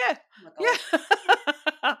 Yeah. Oh my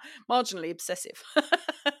God. Marginally obsessive.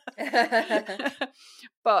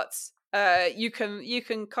 But you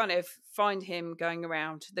can kind of find him going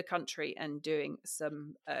around the country and doing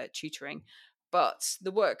some tutoring. But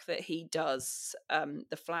the work that he does,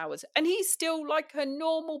 the flowers, and he's still like a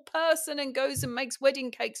normal person and goes and makes wedding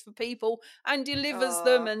cakes for people and delivers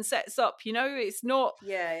them and sets up, it's not,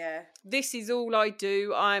 this is all I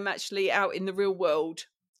do. I'm actually out in the real world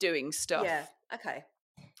doing stuff. Yeah, okay.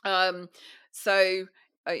 So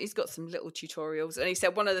he's got some little tutorials, and he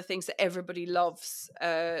said one of the things that everybody loves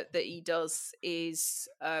that he does is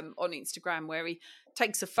on Instagram, where he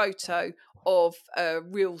takes a photo of a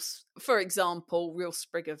real sprig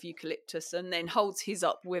of eucalyptus, and then holds his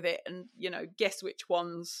up with it, and guess which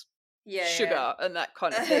one's sugar and that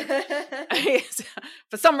kind of thing.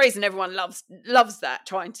 For some reason, everyone loves that,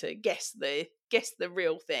 trying to guess the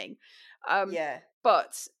real thing.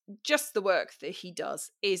 But just the work that he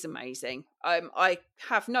does is amazing. I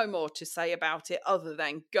have no more to say about it other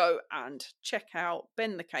than go and check out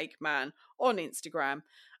Ben the Cake Man on Instagram,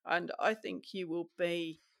 and I think you will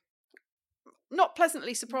be not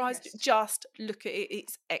pleasantly surprised. Just look at it;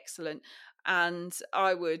 it's excellent, and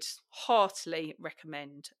I would heartily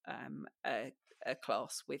recommend a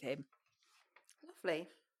class with him. Lovely.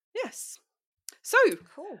 Yes. So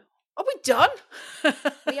cool. Are we done?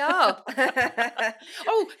 We are.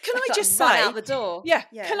 Can I just say, out the door? Yeah.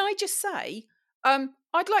 Can I just say,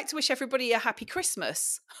 I'd like to wish everybody a happy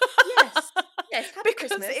Christmas. Yes, happy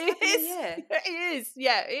because Christmas. It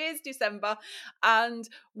is December, and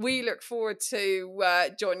we look forward to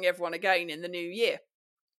joining everyone again in the new year.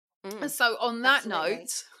 And so on that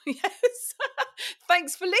note, yes,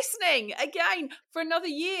 thanks for listening again for another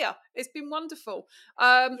year. It's been wonderful.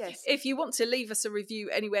 If you want to leave us a review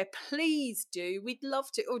anywhere, please do. We'd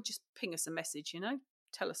love to, or just ping us a message,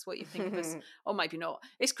 tell us what you think of us, or maybe not.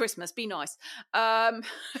 It's Christmas, be nice. That's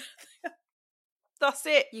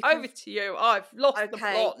it. Over to you. I've lost the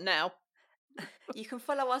plot now. You can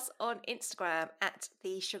follow us on Instagram at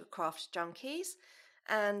the Sugarcraft Junkies,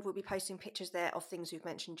 and we'll be posting pictures there of things we've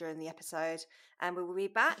mentioned during the episode. And we will be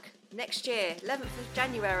back next year, 11th of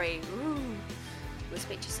January. Ooh. We'll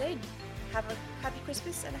speak to you soon. Have a happy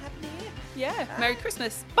Christmas and a happy New Year. Yeah. Bye. Merry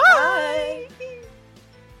Christmas. Bye.